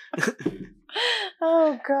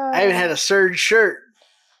 Oh god. I even had a Surge shirt.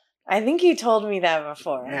 I think you told me that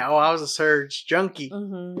before. Yeah, I was a Surge junkie.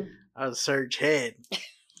 Mm-hmm. I was a Surge head.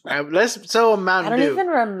 Let's so a Mountain Dew. I don't even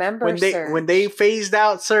remember Surge. When they phased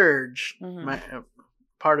out Surge, my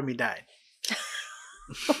part of me died.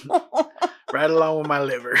 Right along with my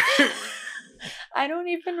liver. I don't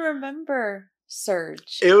even remember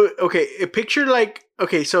Surge. Picture like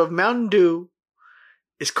so Mountain Dew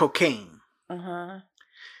is cocaine.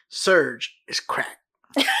 Surge is crack.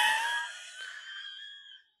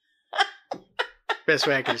 Best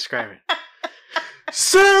way I can describe it.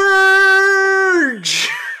 Surge!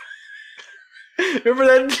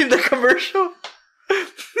 Remember the commercial?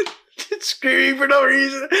 Screaming for no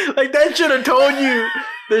reason. Like that should have told you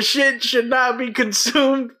the shit should not be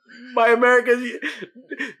consumed by Americans.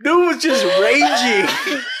 Dude was just raging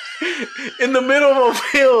in the middle of a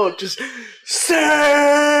field. Just Surge!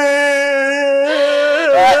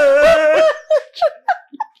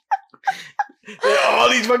 And all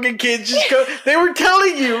these fucking kids just go. They were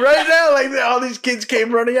telling you right now, like all these kids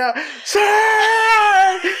came running out. Surge!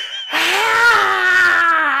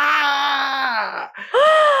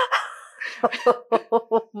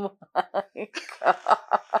 Oh my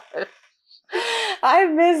gosh. I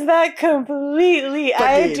missed that completely.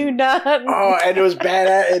 I do not. Oh, and it was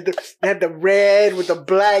badass. It had the red with the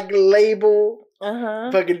black label.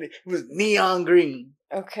 Fucking, it was neon green.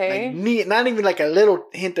 Okay. Like not even like a little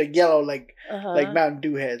hint of yellow like Mountain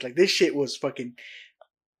Dew has. Like this shit was fucking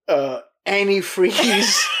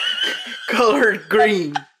antifreeze colored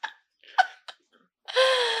green.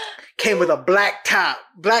 Came with a black top,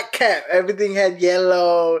 black cap. Everything had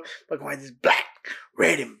yellow. Fucking white is black,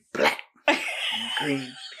 red and black, and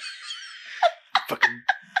green. Fucking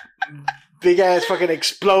big ass fucking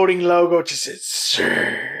exploding logo. Just said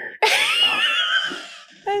Surge.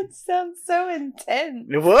 That sounds so intense.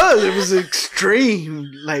 It was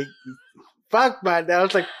extreme. Like fuck I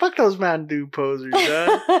was like, fuck those Mountain Dew posers,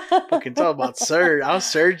 huh? Fucking talk about Surge. I was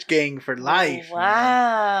Surge gang for life.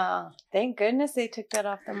 Wow. Man. Thank goodness they took that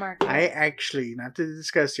off the market. I actually, not to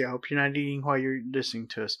discuss you, I hope you're not eating while you're listening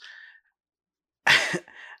to us.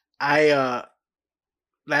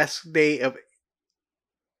 Last day of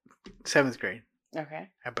 7th grade. Okay.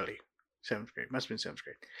 I believe. 7th grade. Must have been 7th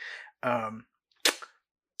grade.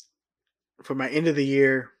 For my end of the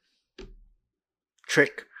year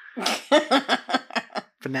trick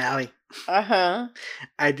finale, I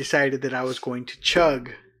decided that I was going to chug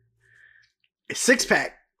a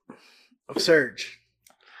 6-pack of Surge.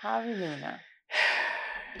 How do you know?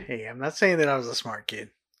 Hey, I'm not saying that I was a smart kid.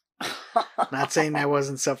 Not saying I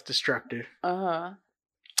wasn't self-destructive. I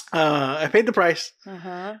paid the price.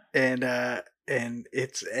 And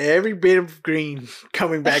it's every bit of green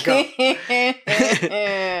coming back up as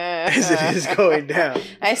it is going down.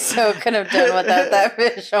 I so could have done without that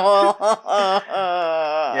visual.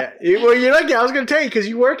 Yeah. Well, you're lucky. I was going to tell you because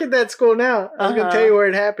you work at that school now. I was going to tell you where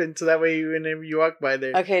it happened so that way whenever you walk by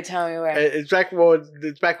there. Okay, tell me where. It's back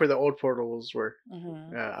where the old portals were.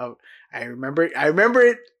 I remember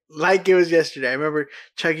it like it was yesterday. I remember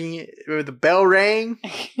chugging it. Remember the bell rang,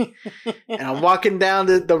 and I'm walking down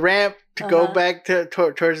the ramp to go back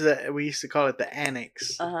towards we used to call it the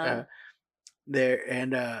annex there,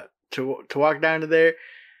 and to walk down to there. I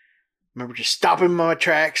remember just stopping my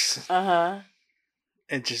tracks, and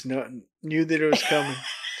just knew that it was coming.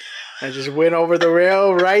 I just went over the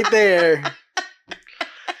rail right there.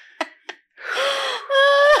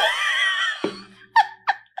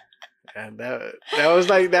 And that was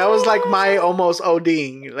like my almost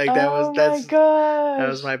ODing. Like that was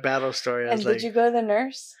my battle story. And did you go to the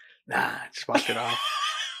nurse? Nah, I just walked it off.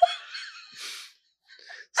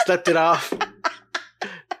 Slept it off.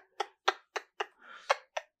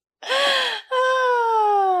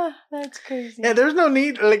 That's crazy. Yeah, there's no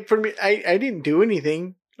need like for me. I didn't do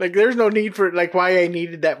anything. Like there's no need for like why I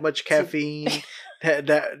needed that much caffeine.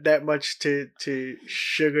 that much to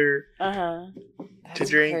sugar to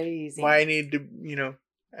drink. Crazy. Why I need to,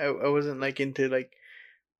 I wasn't like into like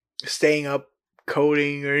staying up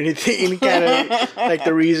coding or anything, any kind of like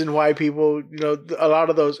the reason why people, a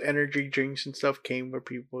lot of those energy drinks and stuff came from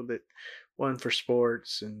people that one for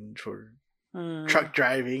sports and for truck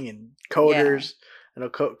driving and coders. I know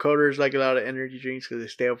coders like a lot of energy drinks because they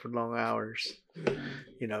stay up for long hours,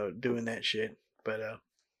 you know, doing that shit. But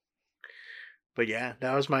yeah,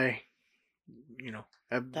 that was my, you know.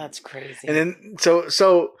 That's crazy. And then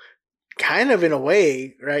so kind of in a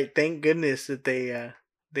way, right? Thank goodness that they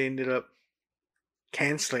ended up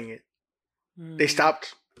canceling it. They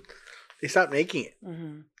stopped making it.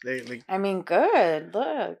 They like. I mean, good.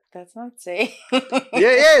 Look, that's not safe.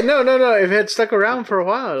 yeah. No. If it had stuck around for a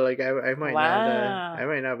while, like I might Wow. not. I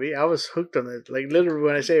might not be. I was hooked on it. Like literally,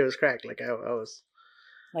 when I say it was crack, like I was.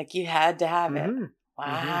 Like you had to have it.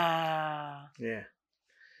 Wow. Yeah.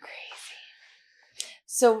 Crazy.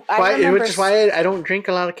 So I remember, which is why I don't drink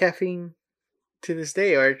a lot of caffeine to this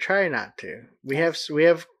day, or I try not to. We have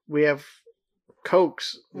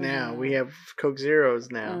Cokes now. We have Coke Zeros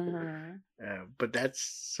now. But that's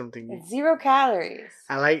something. It's 0 calories.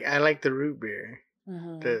 I like the root beer.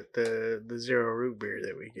 The zero root beer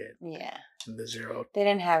that we get. Yeah. And the zero. They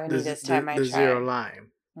didn't have any this time. I tried. The zero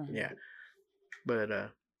lime. Yeah. But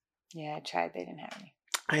yeah, I tried. They didn't have any.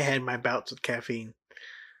 I had my bouts with caffeine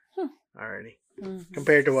already,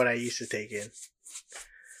 compared to what I used to take in.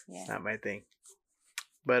 Yeah. Not my thing.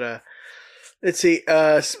 But let's see.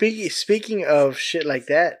 Speaking of shit like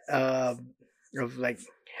that, of like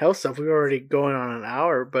health stuff, we're already going on an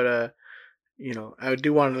hour. But you know, I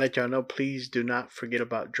do want to let y'all know. Please do not forget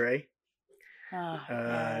about Dre.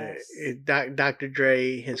 Dr.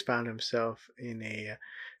 Dre has found himself in a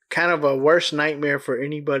kind of a worst nightmare for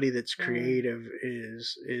anybody that's creative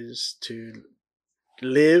is to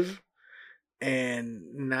live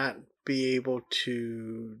and not be able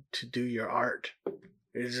to do your art.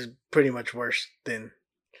 It's pretty much worse than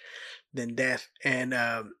death, and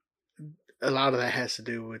a lot of that has to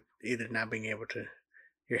do with either not being able to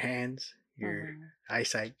your hands, your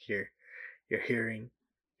eyesight, your hearing,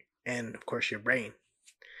 and of course your brain.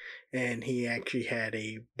 And he actually had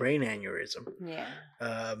a brain aneurysm. Yeah.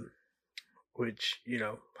 Which, you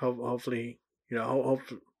know, hopefully, you know,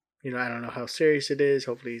 hopefully, you know, I don't know how serious it is.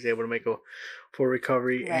 Hopefully, he's able to make a full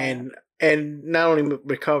recovery and not only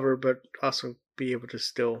recover, but also be able to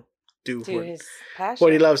still do his passion.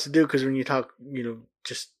 What he loves to do. Because when you talk, you know,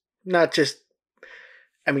 just not just.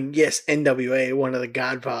 I mean, yes, NWA, one of the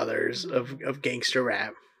godfathers of gangster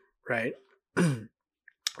rap, right?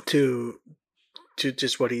 to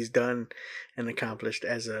just what he's done and accomplished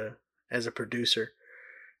as a producer,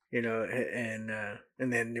 you know, and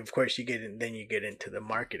then of course you get into the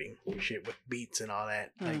marketing shit with beats and all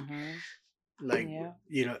that, you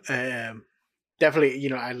know, definitely, you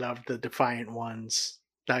know, I love the Defiant Ones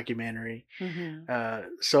documentary.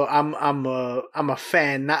 So I'm a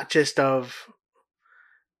fan, not just of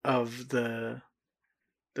the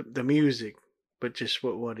music, but just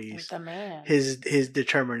what he's the man. his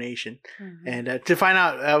determination. And to find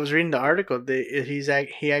out, I was reading the article that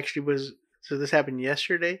he actually was. So this happened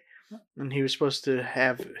yesterday, and he was supposed to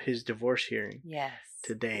have his divorce hearing. Yes.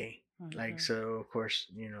 Today, like, so of course,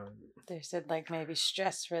 you know, they said like maybe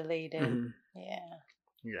stress related. Yeah,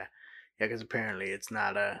 because apparently it's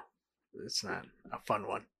not a fun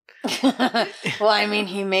one. Well, I mean,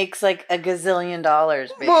 he makes like $1 gazillion.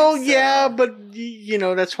 Babe, well, yeah, but you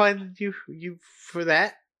know, that's why you for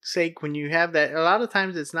that sake, when you have that, a lot of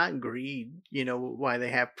times it's not greed. You know why they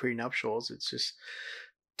have prenuptials? It's just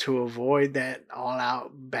to avoid that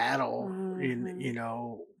all-out battle. You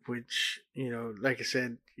know, which, you know, like I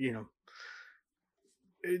said, you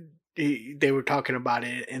know, they were talking about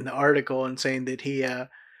it in the article and saying that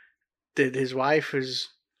that his wife is,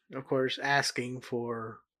 of course, asking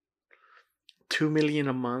for $2 million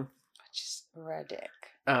a month, which is ridiculous.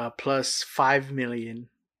 Plus $5 million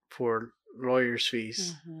for lawyers'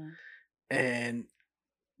 fees, and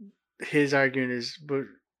his argument is, but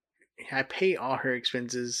I pay all her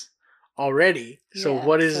expenses already. So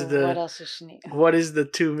what else does she need? What is the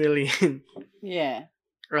 $2 million? Yeah.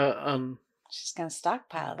 She's gonna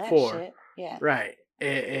stockpile that shit. Yeah. Right,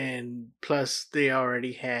 and plus they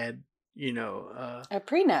already had, you know, a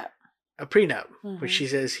prenup. Which she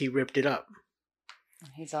says he ripped it up.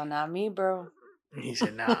 He's all, not me, bro. He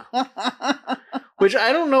said, nah. Which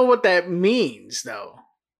I don't know what that means, though.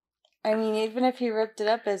 I mean, even if he ripped it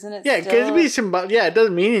up, isn't it? Yeah, because it'd be symbolic. Yeah, it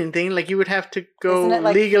doesn't mean anything. Like, you would have to go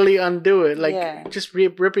legally undo it. Like, just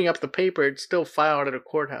ripping up the paper, it's still filed at a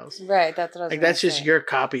courthouse. Right, that's what I was like. That's just your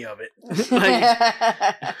copy of it.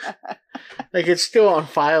 like it's still on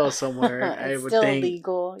file somewhere. I would still think.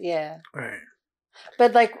 Legal, yeah. Right.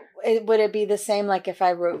 But like, would it be the same? Like, if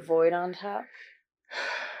I wrote void on top?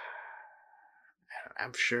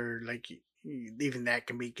 I'm sure. Like, even that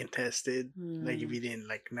can be contested. Like if you didn't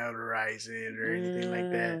like notarize it or anything like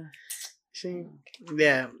that. See,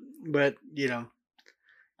 yeah, but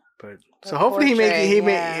but so hopefully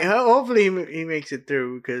hopefully he makes it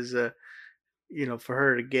through because for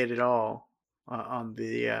her to get it all on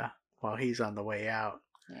the while he's on the way out.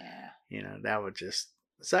 Yeah. That would just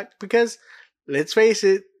suck because let's face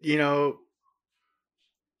it,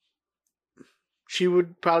 she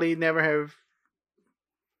would probably never have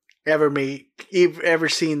ever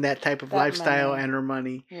seen that type of lifestyle money. And her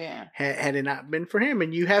money had it not been for him,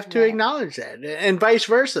 and you have to acknowledge that, and vice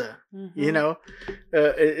versa.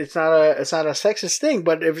 It's not a sexist thing,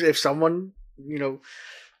 but if someone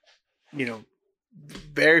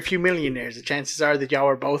very few millionaires, the chances are that y'all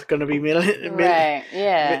are both going to be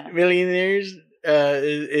millionaires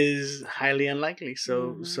is highly unlikely.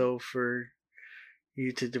 So for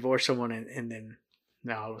you to divorce someone and then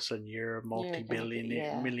now all of a sudden you're a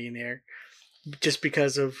millionaire just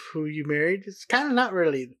because of who you married, it's kind of not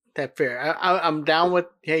really that fair. I'm down with,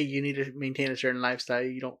 hey, you need to maintain a certain lifestyle.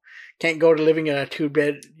 You can't go to living in a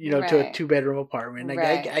 2-bed, to a 2-bedroom apartment.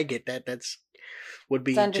 I get that. Would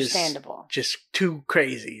be understandable. Just too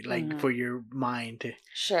crazy, like for your mind to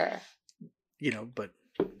but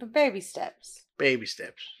baby steps. Baby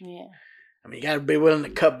steps. Yeah. I mean, you got to be willing to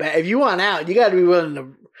cut back. If you want out, you got to be willing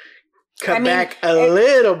to cut back a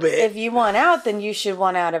little bit. If you want out, then you should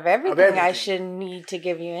want out of everything. I shouldn't need to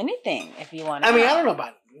give you anything if you want out. I mean, I don't know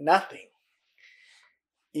about nothing.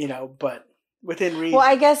 But within reason. Well,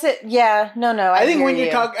 I guess I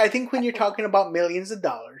think when you're talking about millions of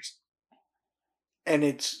dollars, and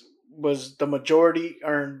was the majority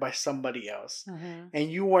earned by somebody else,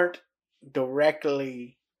 and you weren't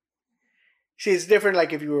directly. See, it's different.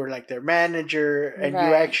 Like if you were like their manager, and you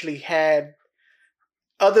actually had,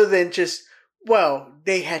 other than just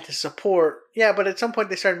they had to support. Yeah, but at some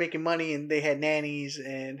point they started making money, and they had nannies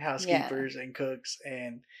and housekeepers and cooks,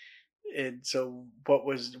 and so what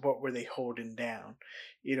were they holding down?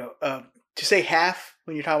 To say half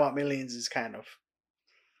when you're talking about millions is kind of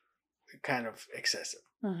excessive.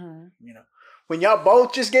 When y'all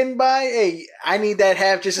both just getting by, hey, I need that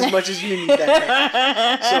half just as much as you need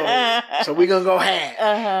that half. So we're gonna go half.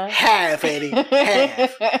 Half, Eddie.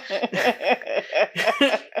 Half.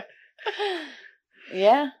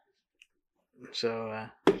 Yeah. So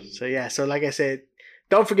like I said,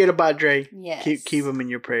 don't forget about Dre. Yes. Keep him in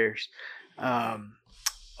your prayers.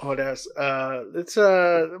 What else?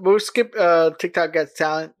 We'll skip TikTok Got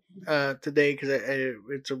Talent today because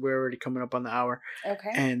we're already coming up on the hour.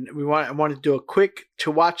 Okay. And I want to do a quick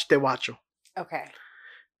to watch de watcho. Okay.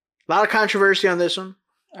 A lot of controversy on this one.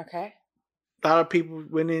 Okay. A lot of people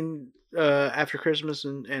went in after Christmas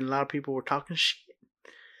and a lot of people were talking shit.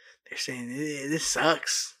 They're saying this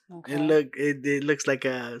sucks. Okay. It looks like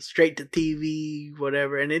a straight to TV,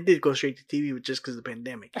 whatever, and it did go straight to TV, but just because of the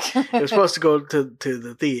pandemic. It was supposed to go to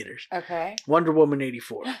the theaters. Okay. Wonder Woman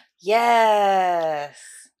 84. Yes.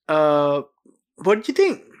 What did you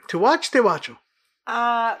think? To watch, de watcho?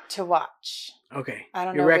 To watch. Okay. I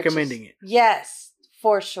don't know. You're recommending it? Yes,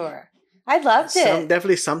 for sure. I loved it.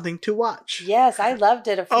 Definitely something to watch. Yes, I loved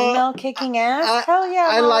it. A female kicking ass. Hell yeah,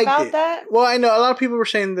 I liked about it. that. Well, I know a lot of people were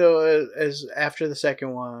saying though, as after the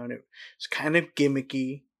second one, it's kind of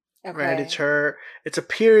gimmicky. Okay. Right? It's a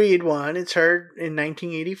period one. It's her in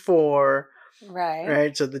 1984. Right.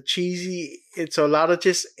 Right. So it's a lot of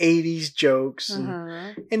just 80s jokes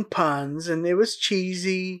and puns, and it was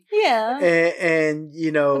cheesy. Yeah. And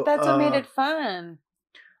but that's what made it fun.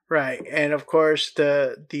 Right. And of course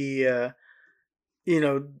the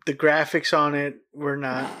graphics on it were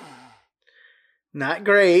not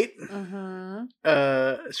great.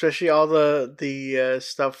 Especially all the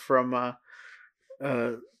stuff from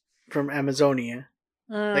Amazonia.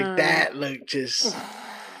 Like that looked just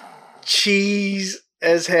cheese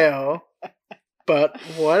as hell. But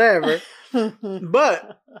whatever.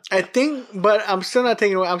 But I'm still not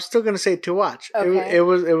taking it away. I'm still gonna say to watch. Okay. It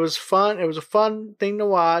was fun. It was a fun thing to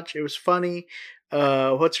watch. It was funny.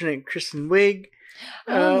 What's her name? Kristen Wiig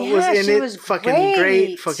was in it. Was fucking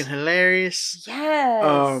great. Fucking hilarious.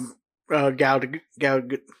 Yes. Gal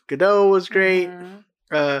Gadot was great.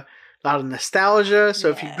 A lot of nostalgia. So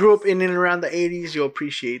if you grew up in and around the 80s, you'll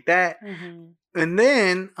appreciate that. And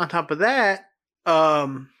then on top of that,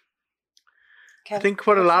 I think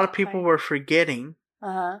what a lot of people were forgetting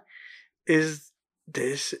is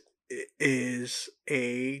this is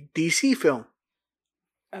a DC film.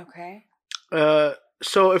 Okay.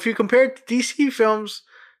 So if you compare it to DC films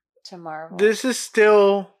to Marvel, this is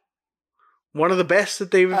still one of the best that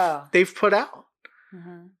they've put out.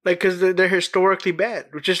 Like, because they're historically bad,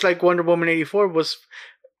 just like Wonder Woman 84 was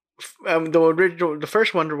the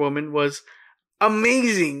first Wonder Woman was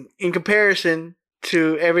amazing in comparison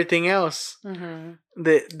to everything else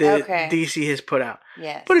that DC has put out.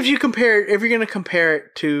 Yes. But if you're going to compare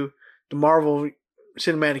it to the Marvel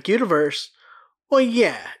Cinematic Universe, well,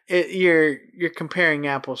 yeah, you're comparing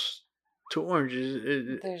apples to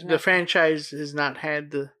oranges. The franchise has not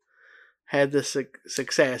had the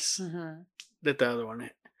success that the other one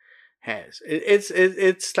has.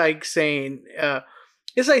 It's like saying that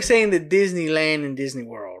Disneyland and Disney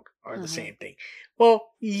World are the same thing.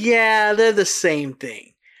 Well, yeah, they're the same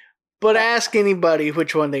thing. But ask anybody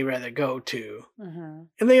which one they rather go to, and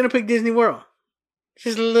they're gonna pick Disney World. It's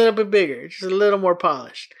just a little bit bigger, just a little more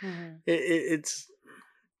polished. It's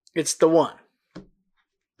the one.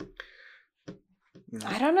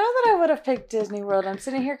 I don't know that I would have picked Disney World. I'm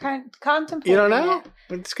sitting here contemplating. You don't know?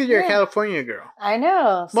 It. It's because you're a California girl. I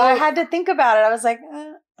know. So I had to think about it. I was like,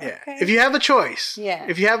 yeah. Okay. If you have a choice,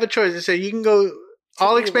 they say you can go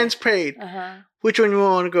all expense paid. Which one you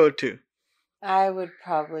want to go to? I would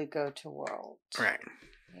probably go to World. Right.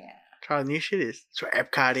 Yeah. That's how the new shit is. That's where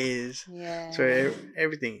Epcot is. Yeah. That's where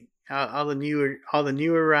everything, all the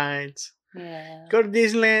newer rides. Yeah. Go to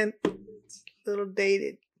Disneyland. It's a little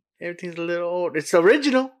dated. Everything's a little old. It's the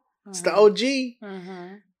original. It's the OG.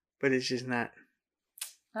 But it's just not.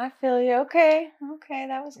 I feel you. Okay,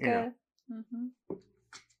 that was good.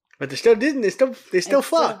 But they're still Disney. They still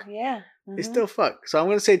fuck. Yeah. They still fuck. So I'm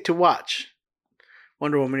gonna say to watch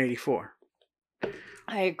Wonder Woman 84.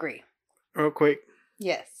 I agree. Real quick.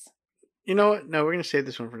 Yes. You know what? No, we're gonna save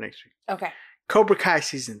this one for next week. Okay. Cobra Kai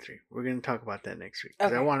season 3. We're gonna talk about that next week.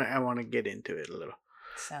 Okay. I want to get into it a little.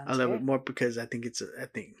 Sounds a little good. bit more because I think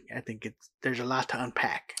there's a lot to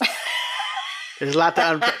unpack. There's a lot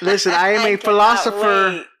to unpack. Listen, I am a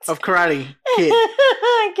philosopher of Karate Kid.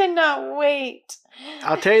 I cannot wait.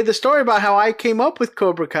 I'll tell you the story about how I came up with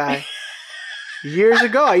Cobra Kai years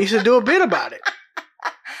ago. I used to do a bit about it.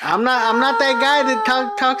 I'm not that guy that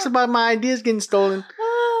talks about my ideas getting stolen.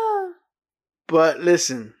 But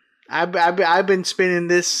listen, I've been spinning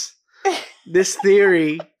this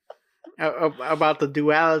theory about the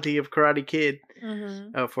duality of Karate Kid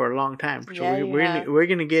for a long time. So we're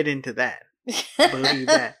gonna get into that. Believe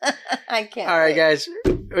that. I can't. All right, guys,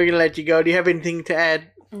 we're gonna let you go. Do you have anything to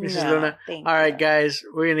add, Mrs. No, Luna? All right, guys,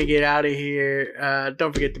 we're gonna get out of here.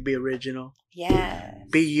 Don't forget to be original. Yes.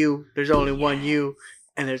 Be you. There's only one you,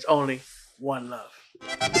 and there's only one love.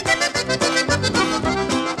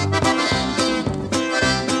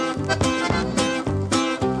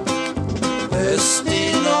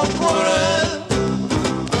 Destino cruel,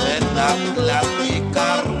 ven a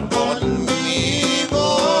platicar conmigo.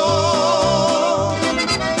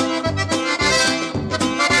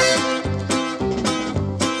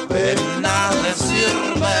 Ven a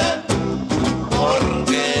decirme por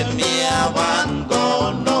qué me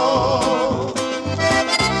abandonó.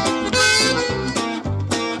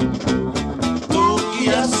 Tú que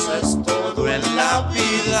haces todo en la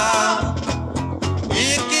vida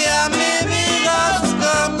y que a mi vida has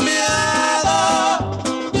cambiado.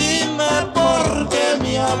 Dime por qué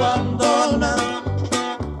me abandona,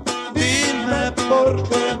 dime por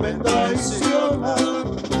qué me traiciona,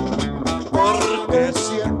 porque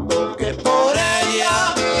siento que por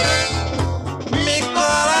ella mi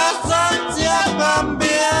corazón se ha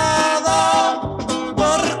cambiado.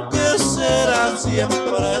 Porque será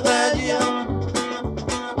siempre de ella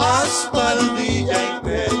hasta el día en